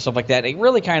sober and stuff like that. It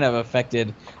really kind of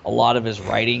affected a lot of his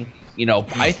writing.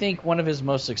 I think one of his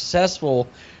most successful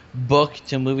book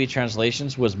to movie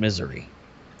translations was Misery.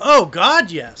 Oh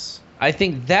God, yes. I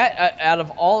think that out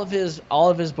of all of his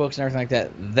books and everything like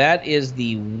that, that is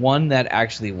the one that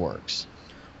actually works.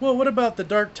 Well, what about The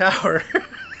Dark Tower?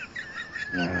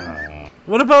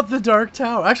 What about The Dark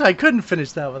Tower? Actually, I couldn't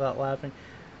finish that without laughing.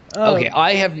 Okay,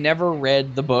 I have never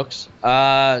read the books,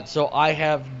 so I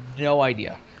have no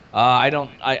idea.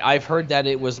 I've heard that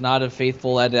it was not a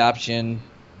faithful adaptation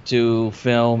to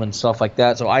film and stuff like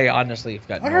that, so I honestly have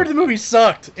got. I heard the movie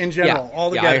sucked in general,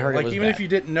 altogether. Yeah, I heard like it was even bad. if you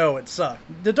didn't know, it sucked.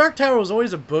 The Dark Tower was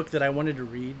always a book that I wanted to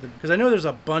read because I know there's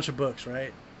a bunch of books,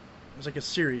 right? It's like a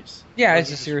series. Yeah,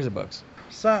 it's a series of books.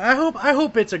 So I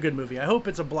hope it's a good movie. I hope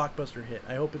it's a blockbuster hit.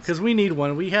 I hope it's because we need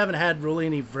one. We haven't had really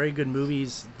any very good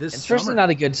movies this summer. Especially not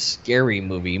a good scary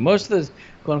movie. Most of the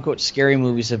quote unquote scary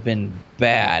movies have been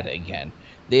bad again.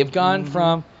 They've gone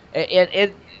from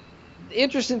the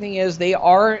interesting thing is they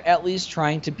are at least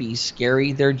trying to be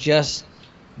scary. They're just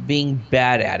being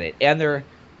bad at it, and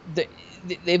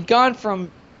they've gone from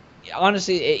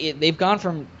honestly they've gone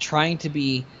from trying to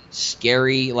be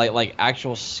scary like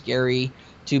actual scary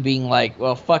to being like,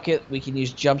 well, fuck it, we can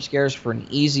use jump scares for an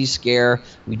easy scare.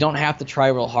 We don't have to try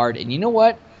real hard. And you know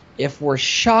what? If we're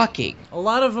shocking, a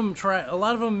lot of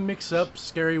them mix up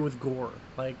scary with gore.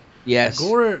 Like yes,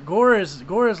 gore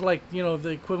is like the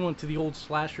equivalent to the old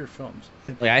slasher films.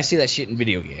 Like I see that shit in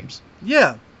video games.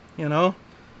 Yeah, Play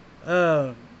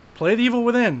the Evil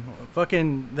Within.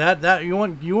 Fucking that you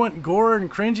want gore and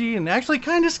cringy and actually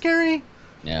kind of scary.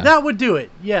 Yeah, that would do it.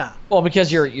 Yeah. Well,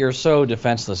 because you're so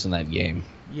defenseless in that game.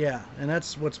 Yeah, and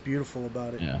that's what's beautiful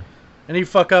about it. Yeah. And you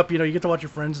fuck up, you get to watch your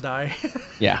friends die.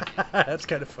 Yeah. That's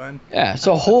kind of fun. Yeah.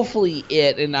 So hopefully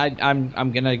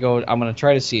I'm gonna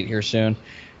try to see it here soon.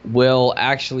 Will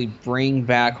actually bring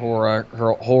back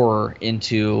horror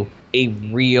into a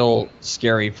real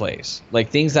scary place,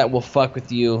 like things that will fuck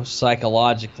with you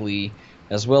psychologically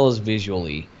as well as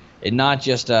visually, and not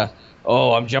just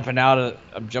I'm jumping out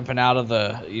of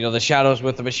the the shadows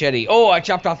with the machete. Oh, I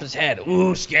chopped off his head.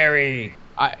 Ooh, scary.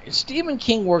 Stephen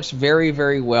King works very,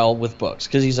 very well with books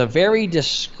because he's a very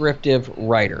descriptive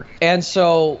writer. And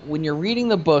so when you're reading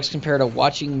the books compared to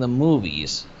watching the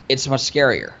movies, it's much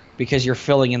scarier because you're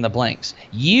filling in the blanks.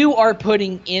 You are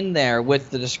putting in there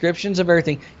with the descriptions of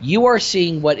everything. You are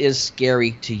seeing what is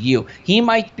scary to you. He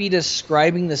might be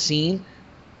describing the scene,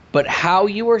 but how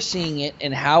you are seeing it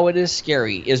and how it is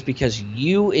scary is because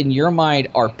you, in your mind,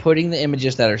 are putting the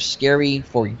images that are scary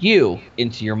for you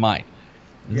into your mind.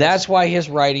 Yes. That's why his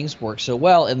writings work so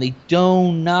well, and they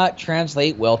do not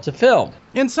translate well to film.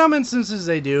 In some instances,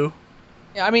 they do.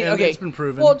 Yeah, I mean, and okay, it's been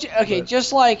proven. Well,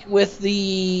 just like with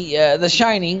the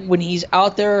Shining, when he's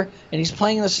out there and he's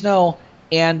playing in the snow,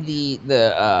 and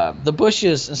the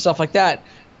bushes and stuff like that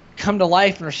come to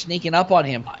life and are sneaking up on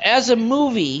him. As a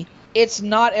movie, it's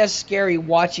not as scary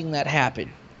watching that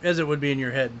happen as it would be in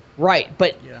your head. Right,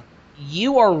 but yeah.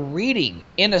 You are reading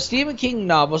in a Stephen King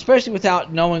novel, especially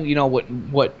without knowing,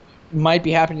 what might be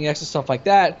happening next and stuff like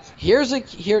that. Here's a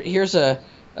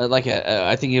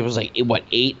I think it was like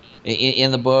 8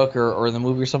 in the book or the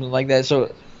movie or something like that.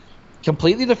 So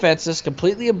completely defenseless,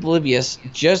 completely oblivious,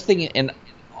 just thinking, and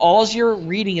all you're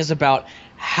reading is about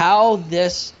how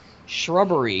this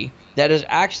shrubbery that is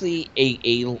actually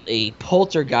a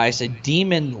poltergeist, a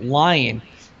demon lion,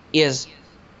 is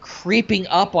creeping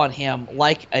up on him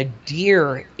like a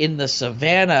deer in the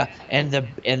savannah, and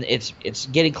it's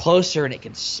getting closer, and it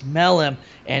can smell him,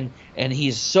 and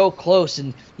he's so close,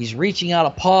 and he's reaching out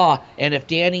a paw, and if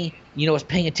Danny was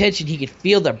paying attention, he could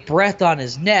feel the breath on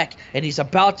his neck, and he's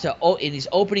about to and he's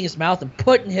opening his mouth and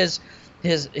putting his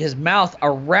mouth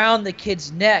around the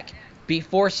kid's neck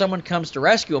before someone comes to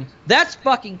rescue him. That's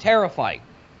fucking terrifying.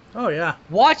 Oh yeah.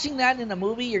 Watching that in a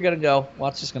movie, you're gonna go, well,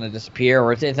 it's just gonna disappear,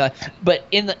 or but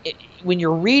when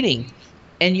you're reading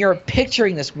and you're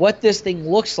picturing what this thing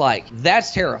looks like,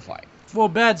 that's terrifying. Well,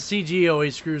 bad CG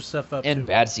always screws stuff up. And too.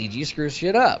 bad CG screws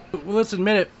shit up. Well, let's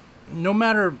admit it. No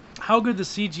matter how good the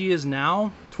CG is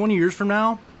now, 20 years from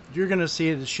now, you're gonna see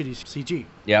it as shitty CG.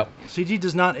 Yep. CG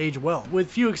does not age well, with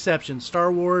few exceptions.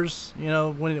 Star Wars,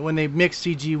 when they mix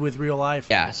CG with real life.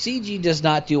 Yeah, CG does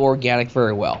not do organic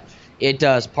very well. It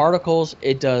does particles,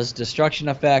 it does destruction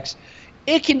effects.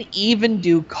 It can even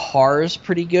do cars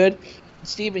pretty good.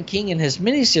 Stephen King in his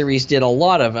miniseries did a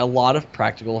lot of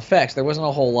practical effects. There wasn't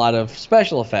a whole lot of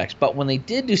special effects, but when they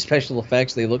did do special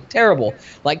effects, they looked terrible,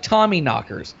 like Tommy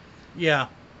knockers. Yeah.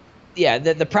 Yeah,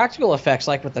 the practical effects,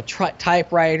 like with the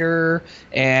typewriter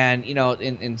and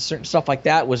and certain stuff like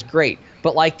that, was great.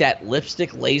 But like that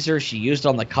lipstick laser she used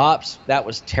on the cops, that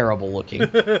was terrible looking.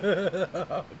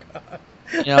 Oh God.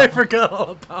 I forgot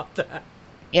all about that.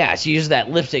 Yeah, she used that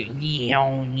lipstick.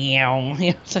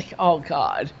 It's like, oh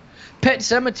God. Pet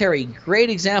Sematary, great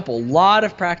example. A lot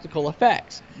of practical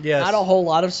effects. Yes. Not a whole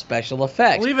lot of special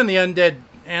effects. Well, even the undead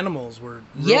animals were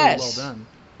really well done.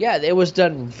 Yeah, it was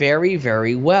done very,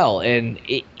 very well. And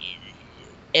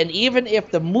even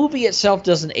if the movie itself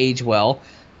doesn't age well,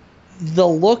 the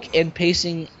look and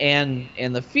pacing and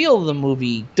the feel of the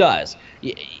movie does.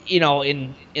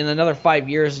 In another 5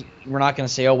 years, we're not going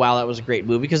to say, oh, wow, that was a great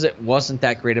movie, because it wasn't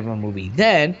that great of a movie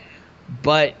then.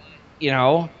 But,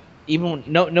 even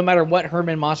no matter what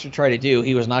Herman Monster tried to do,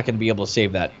 he was not going to be able to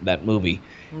save that movie.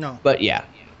 No. But, yeah.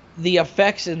 The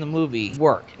effects in the movie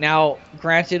work. Now,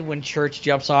 granted, when Church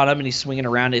jumps on him and he's swinging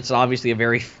around, it's obviously a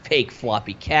very fake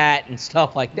floppy cat and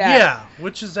stuff like that. Yeah,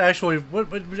 which is actually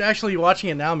watching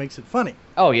it now makes it funny.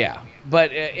 Oh yeah,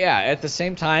 but at the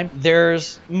same time,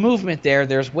 there's movement there.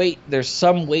 There's weight. There's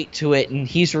some weight to it, and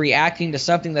he's reacting to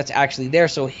something that's actually there.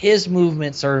 So his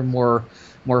movements are more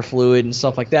fluid and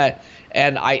stuff like that.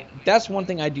 And that's one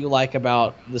thing I do like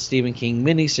about the Stephen King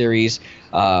miniseries,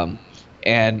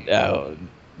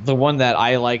 the one that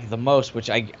I like the most, which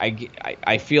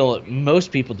I feel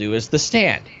most people do, is The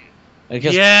Stand.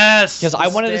 Because I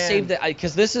wanted to save that,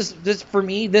 because this for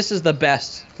me, this is the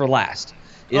best for last.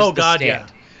 Oh God, Stand.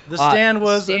 Yeah. The Stand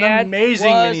was an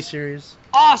amazing miniseries.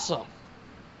 Awesome.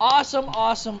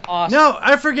 No,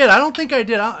 I forget. I don't think I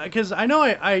did, because I know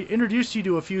I introduced you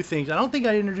to a few things. I don't think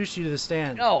I introduced you to The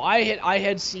Stand. No, I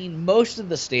had seen most of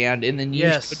The Stand, and then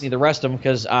you showed me the rest of them,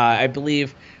 because I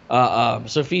believe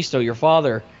Sophisto, your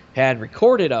father, had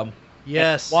recorded them.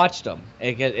 Yes. And watched them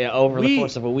over the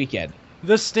course of a weekend.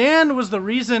 The Stand was the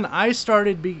reason I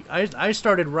started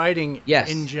writing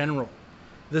in general.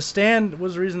 The Stand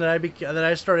was the reason that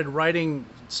I started writing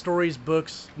stories,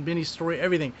 books, mini story,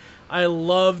 everything. I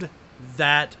loved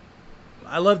that.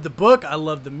 I loved the book. I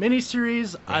loved the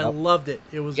miniseries. Yep. I loved it.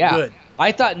 It was good.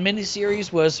 I thought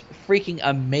miniseries was freaking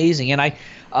amazing, and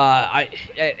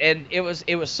and it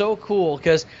was so cool,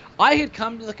 because I had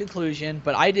come to the conclusion,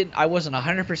 but I wasn't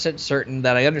 100% certain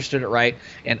that I understood it right.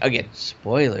 And again,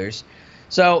 spoilers.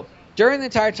 So during the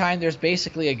entire time, there's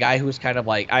basically a guy who's kind of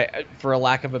like, for a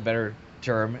lack of a better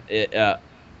term, a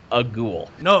ghoul.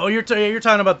 No, you're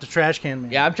talking about the Trash Can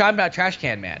Man. Yeah, I'm talking about Trash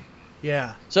Can Man.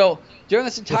 Yeah. So during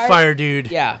this entire the fire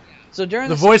dude. Yeah. So during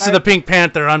the voice of the Pink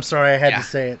Panther. I'm sorry, I had to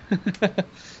say it.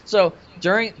 So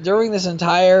during this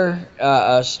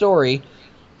entire story,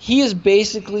 he is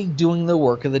basically doing the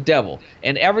work of the devil,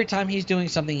 and every time he's doing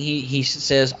something, he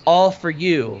says, "All for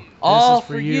you, all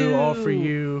for you, all for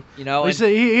you."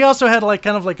 He also had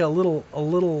kind of a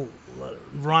little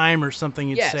rhyme or something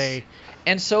he'd say.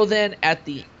 And so then at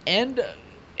the end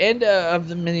of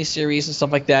the miniseries and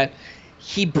stuff like that,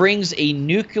 he brings a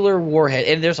nuclear warhead,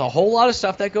 and there's a whole lot of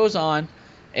stuff that goes on,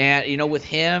 and with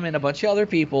him and a bunch of other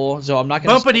people. So I'm not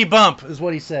going to bumpity bump is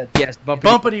what he said. Yes,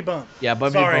 bumpity bump. Yeah,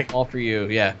 bumpity bump, all for you.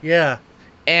 Yeah. Yeah.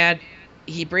 And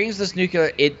he brings this nuclear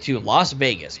to Las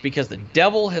Vegas, because the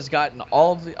devil has gotten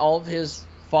all of his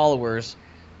followers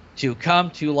to come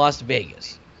to Las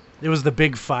Vegas. It was the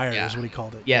big fire, is what he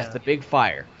called it. Yes, the big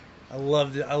fire. I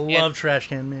loved it. I love Trash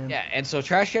Can Man. Yeah, and so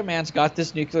Trash Can Man's got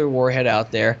this nuclear warhead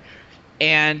out there,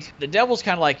 and the devil's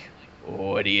kind of like,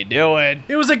 what are you doing?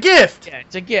 It was a gift. Yeah,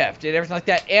 it's a gift and everything like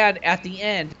that. And at the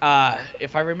end,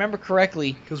 if I remember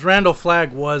correctly, because Randall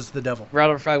Flagg was the devil.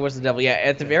 Randall Flagg was the devil. Yeah,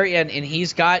 at the very end, and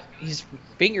he's got his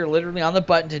finger literally on the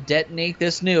button to detonate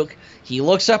this nuke. He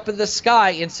looks up at the sky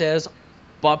and says,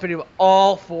 "Bumping him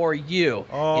all for you."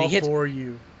 All and he hits, for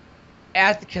you.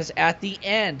 Because at the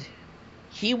end,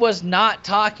 he was not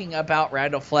talking about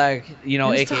Randall Flagg,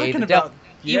 aka the devil.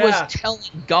 He was telling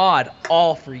God,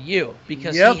 all for you,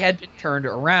 because he had been turned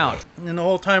around. And the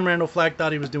whole time Randall Flagg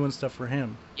thought he was doing stuff for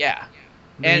him. Yeah.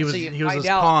 And so he was his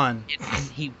pawn.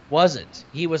 He wasn't.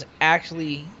 He was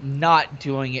actually not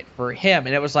doing it for him.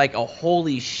 And it was like a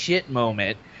holy shit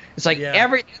moment. It's like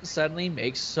everything suddenly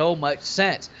makes so much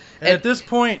sense. And at this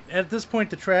point,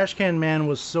 the Trash Can Man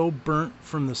was so burnt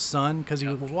from the sun because he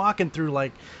was walking through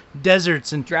like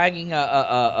deserts and dragging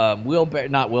not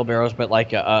wheelbarrows, but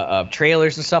like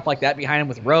trailers and stuff like that behind him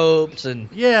with ropes and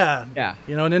yeah.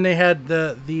 And then they had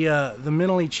the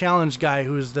mentally challenged guy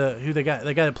the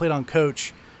guy that played on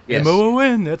Coach. Yes.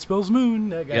 M-O-O-N, that spells moon.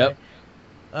 That guy. Yep.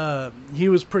 He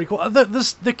was pretty cool.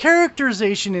 The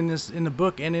characterization in the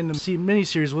book and in the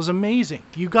miniseries was amazing.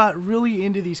 You got really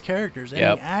into these characters,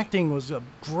 and the acting was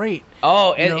great.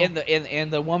 Oh,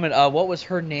 and the woman, what was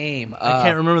her name? I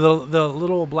can't remember the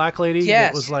little black lady.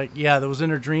 Yes. That was like that was in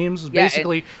her dreams.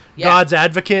 Basically, God's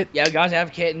advocate. Yeah, God's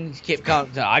advocate, and kept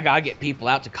calling, I gotta get people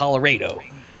out to Colorado.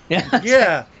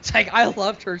 It's like I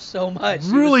loved her so much.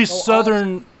 Really so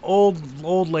southern awesome.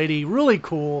 old lady, really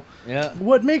cool. Yeah.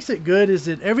 What makes it good is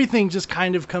that everything just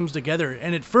kind of comes together.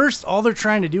 And at first, all they're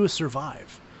trying to do is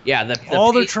survive. Yeah, they're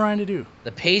trying to do.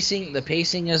 The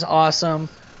pacing is awesome.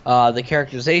 The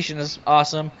characterization is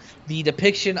awesome. The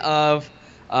depiction of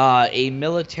a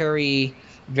military,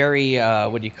 very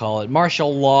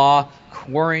martial law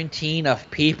quarantine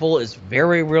of people is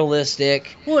very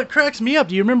realistic. Well, it cracks me up.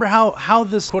 Do you remember how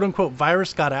this quote unquote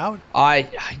virus got out?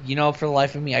 For the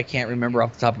life of me, I can't remember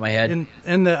off the top of my head.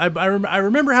 I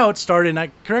remember how it started.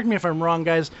 And correct me if I'm wrong,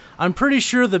 guys. I'm pretty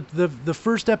sure the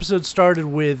first episode started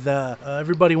with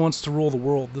 "Everybody Wants to Rule the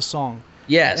World," the song.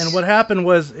 Yes. And what happened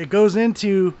was it goes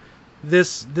into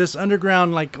this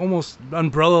underground, like almost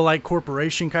umbrella-like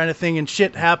corporation kind of thing, and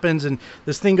shit happens, and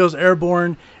this thing goes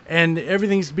airborne, and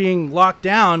everything's being locked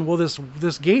down. Well,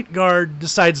 this gate guard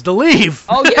decides to leave.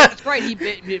 Oh yeah, that's right. He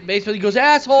basically goes,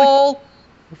 asshole.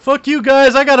 Fuck you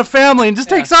guys, I got a family, and just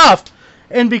takes off.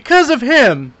 And because of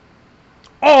him,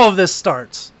 all of this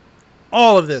starts.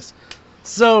 All of this.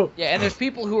 So yeah, and there's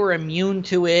people who are immune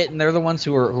to it, and they're the ones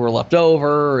who are left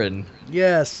over, and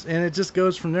yes, and it just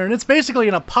goes from there, and it's basically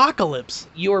an apocalypse.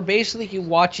 You are basically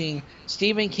watching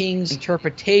Stephen King's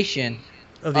interpretation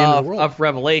of the end of the world, of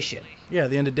Revelation. Yeah,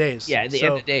 the end of days. Yeah, the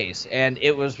end of days, and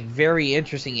it was very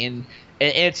interesting. And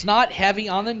it's not heavy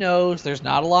on the nose. There's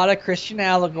not a lot of Christian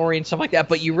allegory and stuff like that,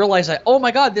 but you realize that, oh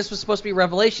my God, this was supposed to be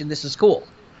Revelation. This is cool.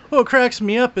 What cracks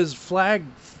me up is Flagg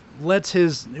lets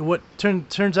what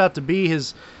turns out to be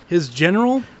his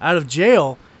general out of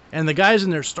jail, and the guy's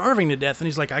in there starving to death, and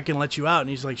he's like, I can let you out, and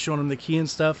he's like showing him the key and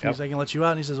stuff, and he's like, I can let you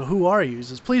out, and he says, well, who are you? He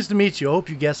says, pleased to meet you, I hope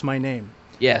you guess my name.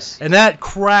 Yes. And that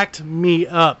cracked me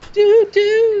up.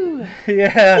 Do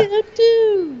yeah.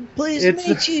 Do pleased to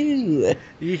meet you.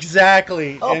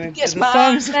 Exactly. Oh, and guess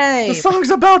my name. The song's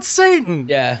about Satan.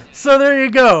 Yeah. So there you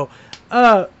go.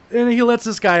 And he lets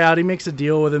this guy out. He makes a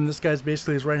deal with him. This guy's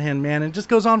basically his right-hand man, and it just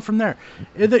goes on from there.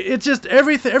 It's just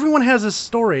everything. Everyone has a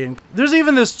story, and there's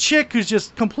even this chick who's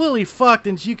just completely fucked,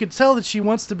 and you could tell that she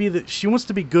wants to be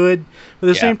good, but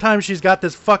at the same time she's got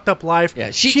this fucked up life.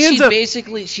 Yeah, she's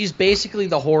basically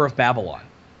the whore of Babylon.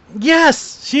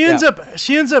 Yes, she ends up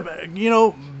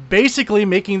basically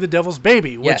making the devil's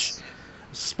baby. Which,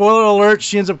 spoiler alert,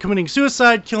 she ends up committing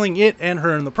suicide, killing it and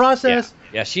her in the process.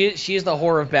 Yeah, she is the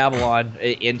whore of Babylon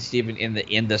in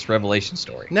this Revelation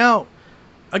story. Now,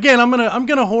 again, I'm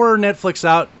gonna horror Netflix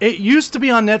out. It used to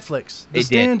be on Netflix. The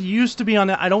Stand used to be on.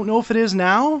 I don't know if it is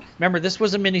now. Remember, this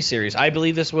was a miniseries. I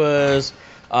believe this was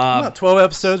about 12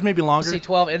 episodes, maybe longer. Say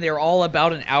 12, and they're all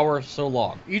about an hour or so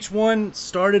long. Each one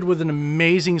started with an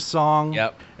amazing song.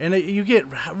 Yep. And you get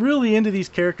really into these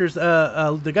characters.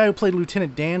 The guy who played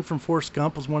Lieutenant Dan from Forrest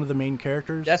Gump was one of the main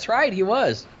characters. That's right, he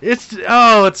was. It's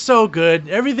so good.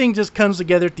 Everything just comes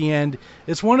together at the end.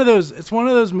 It's one of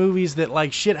those movies that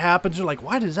like shit happens. You're like,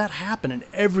 why does that happen? And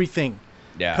everything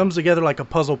comes together like a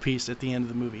puzzle piece at the end of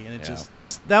the movie. And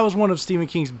that was one of Stephen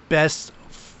King's best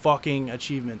fucking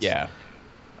achievements. Yeah.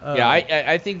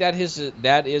 I think that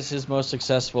is his most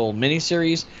successful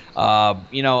miniseries.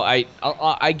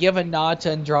 I give a nod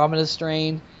to Andromeda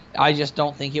Strain. I just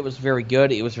don't think it was very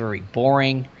good. It was very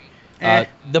boring. Eh.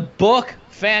 The book,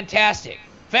 fantastic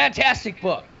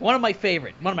book. One of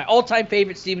my all-time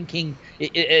favorite Stephen King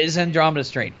is Andromeda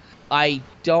Strain. I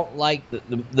don't like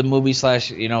the movie /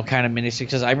 kind of miniseries,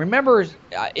 because I remember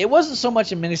it wasn't so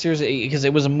much a miniseries because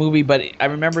it was a movie, but I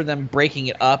remember them breaking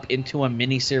it up into a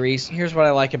miniseries. Here's what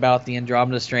I like about the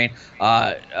Andromeda Strain,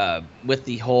 with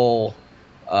the whole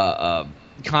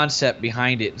concept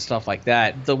behind it and stuff like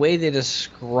that. The way it's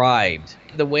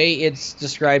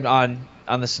described on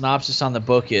the synopsis on the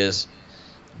book is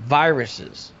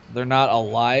viruses. They're not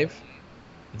alive.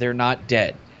 They're not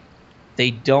dead.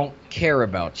 They don't care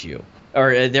about you,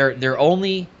 or their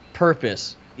only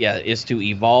purpose, is to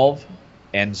evolve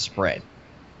and spread.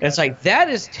 And it's like, that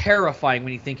is terrifying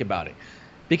when you think about it,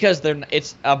 because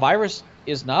a virus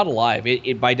is not alive.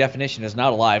 It by definition is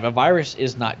not alive. A virus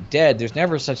is not dead. There's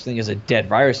never such thing as a dead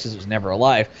virus, because it was never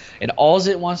alive. And all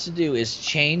it wants to do is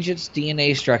change its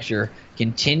DNA structure,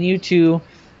 continue to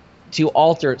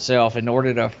alter itself in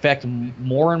order to affect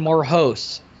more and more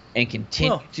hosts, and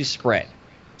continue to spread.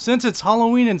 Since it's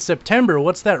Halloween in September,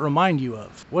 what's that remind you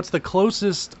of? What's the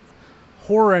closest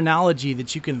horror analogy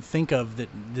that you can think of that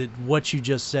what you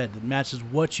just said, that matches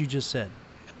what you just said?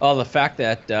 Oh, the fact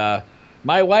that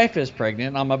my wife is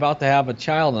pregnant. I'm about to have a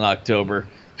child in October.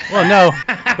 Well, no,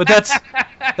 but that's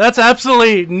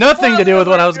absolutely nothing to do with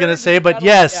what I was going to say, but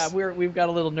yes. Yeah, we've got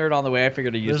a little nerd on the way. I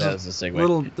figured to use that as a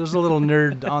segue. There's a little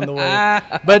nerd on the way.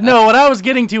 But no, what I was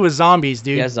getting to was zombies,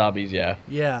 dude. Yeah, zombies, yeah.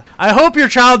 Yeah. I hope your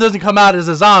child doesn't come out as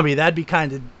a zombie. That'd be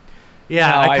kind of...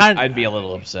 Yeah, no, I'd be a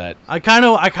little upset. I kind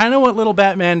of want little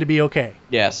Batman to be okay.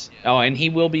 Yes. Oh, and he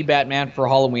will be Batman for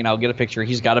Halloween. I'll get a picture.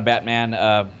 He's got a Batman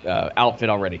outfit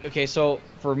already. Okay, so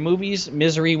for movies,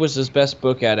 Misery was his best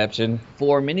book adaptation.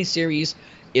 For miniseries,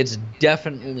 it's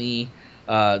definitely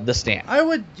The Stand. I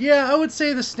would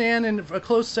say The Stand, and a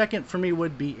close second for me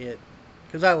would be It,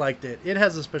 because I liked it. It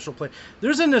has a special place.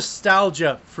 There's a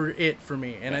nostalgia for it for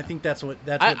me, and I think that's what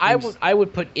I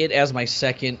would put It as my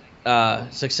second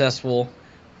successful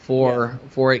for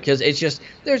it, because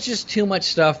there's just too much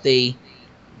stuff I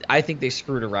think they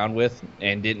screwed around with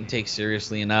and didn't take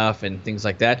seriously enough and things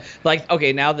like that. Like,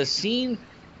 okay, now the scene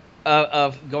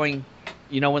of going,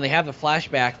 when they have the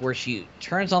flashback where she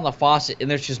turns on the faucet and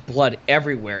there's just blood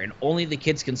everywhere and only the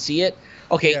kids can see it.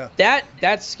 Okay,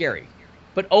 that's scary.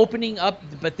 But opening up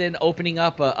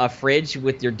a fridge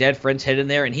with your dead friend's head in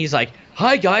there, and he's like,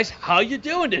 "Hi guys, how you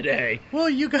doing today?" Well,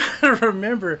 you gotta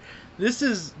remember, this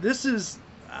is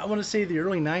I want to say the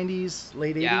early '90s,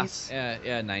 late '80s.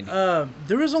 Yeah, '90s.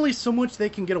 There was only so much they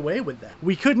can get away with that.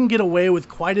 We couldn't get away with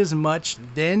quite as much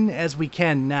then as we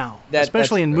can now,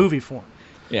 especially in movie form.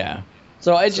 Yeah.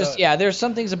 So there's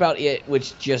some things about it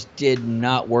which just did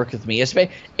not work with me,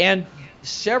 and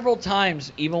several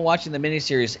times, even watching the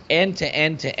miniseries end to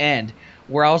end,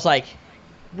 where I was like,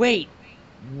 "Wait,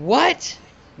 what?"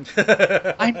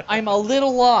 I'm a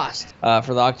little lost.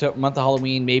 For the October month of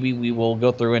Halloween, maybe we will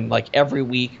go through and every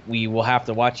week we will have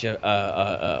to watch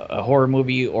a horror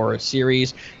movie or a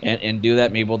series and do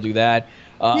that. Maybe we'll do that.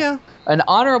 An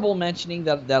honorable mentioning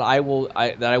that I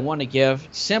want to give,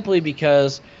 simply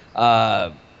because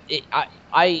I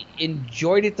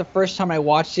enjoyed it the first time I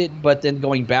watched it, but then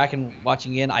going back and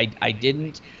watching it, I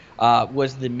didn't.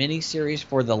 Was the miniseries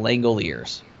for the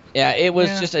Langoliers. Yeah, it was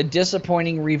just a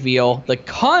disappointing reveal. The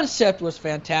concept was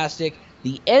fantastic.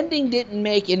 The ending didn't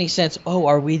make any sense. Oh,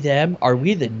 are we them? Are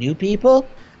we the new people?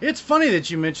 It's funny that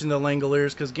you mentioned the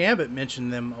Langoliers, because Gambit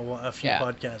mentioned them a few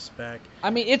podcasts back. I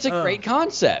mean, it's a great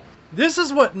concept. This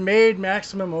is what made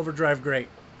Maximum Overdrive great.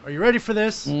 Are you ready for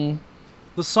this? The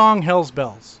song Hell's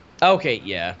Bells. Okay,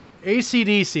 yeah.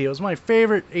 AC/DC. It was my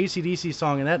favorite AC/DC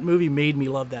song, and that movie made me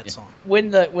love that song. When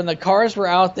the cars were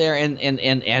out there and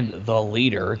the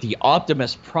leader, the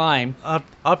Optimus Prime.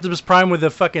 Optimus Prime with the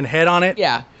fucking head on it?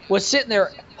 Yeah. Was sitting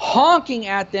there honking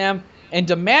at them and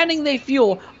demanding they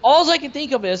fuel. All I can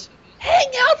think of is,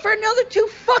 hang out for another 2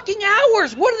 fucking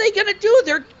hours. What are they going to do?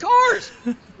 They're cars.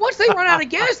 Once they run out of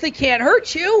gas, they can't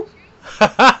hurt you.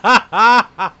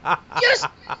 Just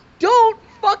don't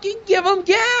fucking give them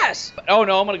gas. Oh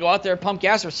no, I'm gonna go out there and pump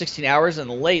gas for 16 hours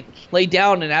and lay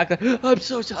down and act like, I'm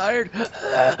so tired.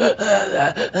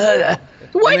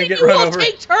 Why didn't you all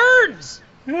take turns?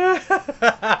 If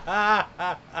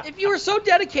you were so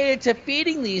dedicated to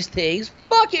feeding these things,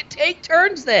 fuck it, take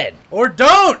turns then. Or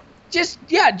don't. Just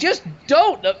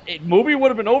don't. The movie would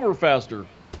have been over faster.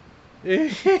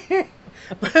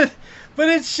 But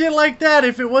it's shit like that.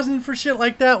 If it wasn't for shit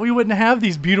like that, we wouldn't have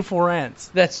these beautiful rants.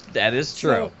 That is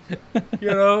true.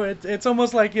 So, it's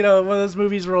almost like, one of those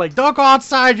movies where like, don't go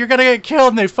outside, you're gonna get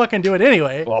killed, and they fucking do it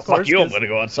anyway. Well, fuck you, I'm gonna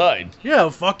go outside. Yeah,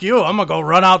 fuck you, I'm gonna go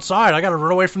run outside. I gotta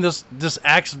run away from this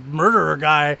axe murderer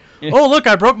guy. Yeah. Oh, look,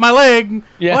 I broke my leg.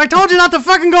 Yeah. Well, I told you not to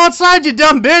fucking go outside, you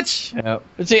dumb bitch. Yeah.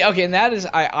 But see, okay, and that is,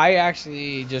 I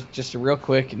actually, just a real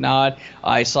quick nod,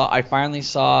 I finally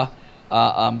saw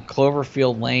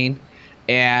Cloverfield Lane.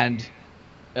 And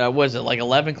was it like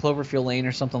 11 Cloverfield Lane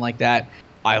or something like that?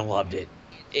 I loved it.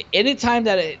 Anytime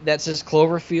that says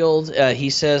Cloverfield, he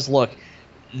says, look,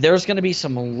 there's going to be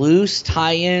some loose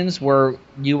tie-ins where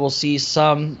you will see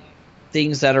some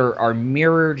things that are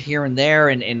mirrored here and there,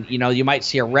 and you might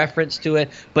see a reference to it,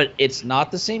 but it's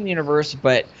not the same universe.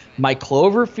 But my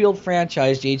Cloverfield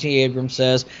franchise, J.J. Abrams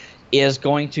says, is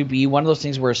going to be one of those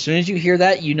things where as soon as you hear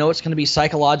that, you know it's going to be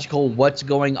psychological. What's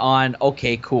going on?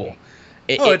 Okay, cool.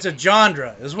 It's a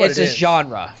genre, is what it is. It's a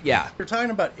genre, yeah. We're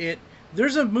talking about it.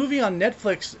 There's a movie on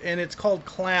Netflix, and it's called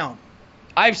Clown.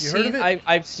 I've seen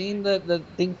the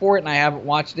thing for it, and I haven't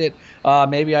watched it.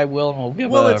 Maybe I will, and we'll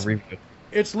give a review.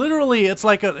 It's literally, it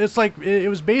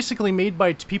was basically made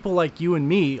by people like you and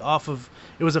me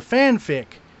it was a fanfic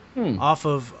off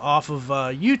of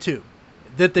YouTube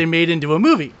that they made into a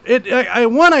movie.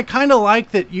 I kind of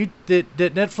like that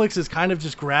that Netflix is kind of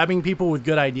just grabbing people with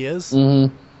good ideas.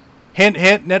 Mm-hmm. Hint,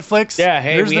 hint, Netflix. Yeah,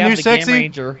 hey, there's we the have new the sexy. Game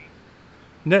Ranger.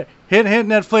 Hint, hint,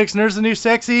 Netflix. There's the new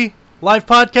sexy live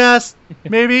podcast.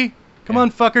 Maybe. Come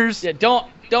on, fuckers. Yeah,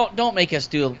 don't make us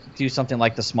do something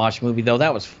like the Smosh movie though.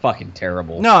 That was fucking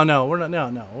terrible. No, we're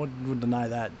not. No, we'll deny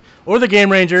that. Or the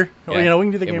Game Ranger. Yeah. Or, we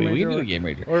can do the Game Ranger. We can do the Game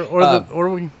Ranger.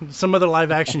 Or some other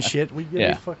live action shit. It'd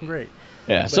be fucking great.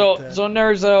 Yeah. But, so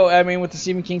nerds though, I mean, with the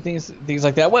Stephen King things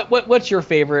like that, what's your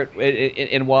favorite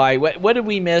and why? What did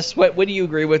we miss? What do you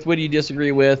agree with? What do you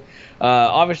disagree with?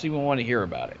 Obviously, we want to hear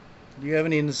about it. Do you have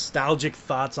any nostalgic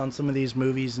thoughts on some of these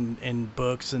movies and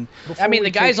books? And I mean,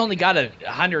 the guy's only got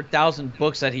 100,000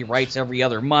 books that he writes every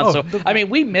other month. I mean,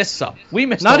 we missed some. We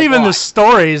missed not even lot. The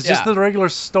stories, just the regular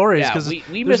stories. Yeah, because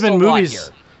we missed been movies. Lot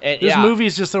here. There's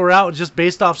movies just that were out just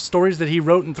based off stories that he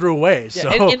wrote and threw away. So.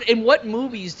 And what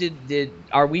movies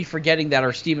are we forgetting that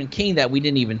are Stephen King that we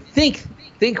didn't even think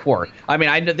were? I mean,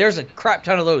 I know there's a crap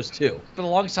ton of those too. For the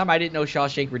longest time, I didn't know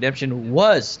Shawshank Redemption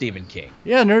was Stephen King.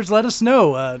 Yeah, nerds, let us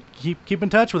know. Keep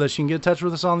in touch with us. You can get in touch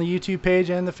with us on the YouTube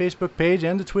page and the Facebook page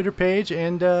and the Twitter page.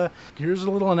 And here's a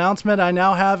little announcement. I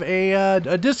now have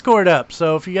a Discord up.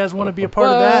 So if you guys want to be a part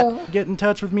of that, get in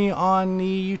touch with me on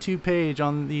the YouTube page,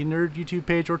 on the Nerd YouTube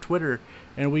page or Twitter,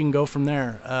 and we can go from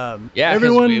there.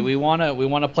 Everyone, we want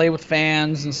to play with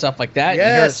fans and stuff like that.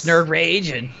 Yes. Nerd Rage,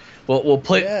 and we'll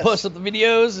post up the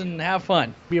videos and have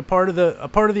fun. Be a part of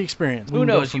the experience. Who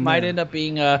knows? You might end up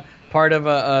being part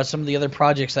of some of the other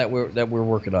projects that we're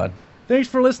working on. Thanks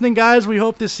for listening, guys. We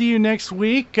hope to see you next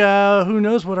week. Who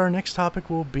knows what our next topic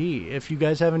will be? If you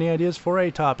guys have any ideas for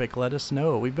a topic, let us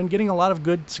know. We've been getting a lot of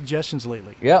good suggestions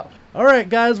lately. Yeah. All right,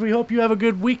 guys. We hope you have a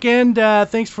good weekend.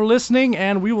 Thanks for listening,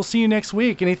 and we will see you next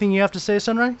week. Anything you have to say,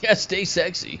 Sunrise? Yeah, stay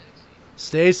sexy.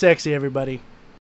 Stay sexy, everybody.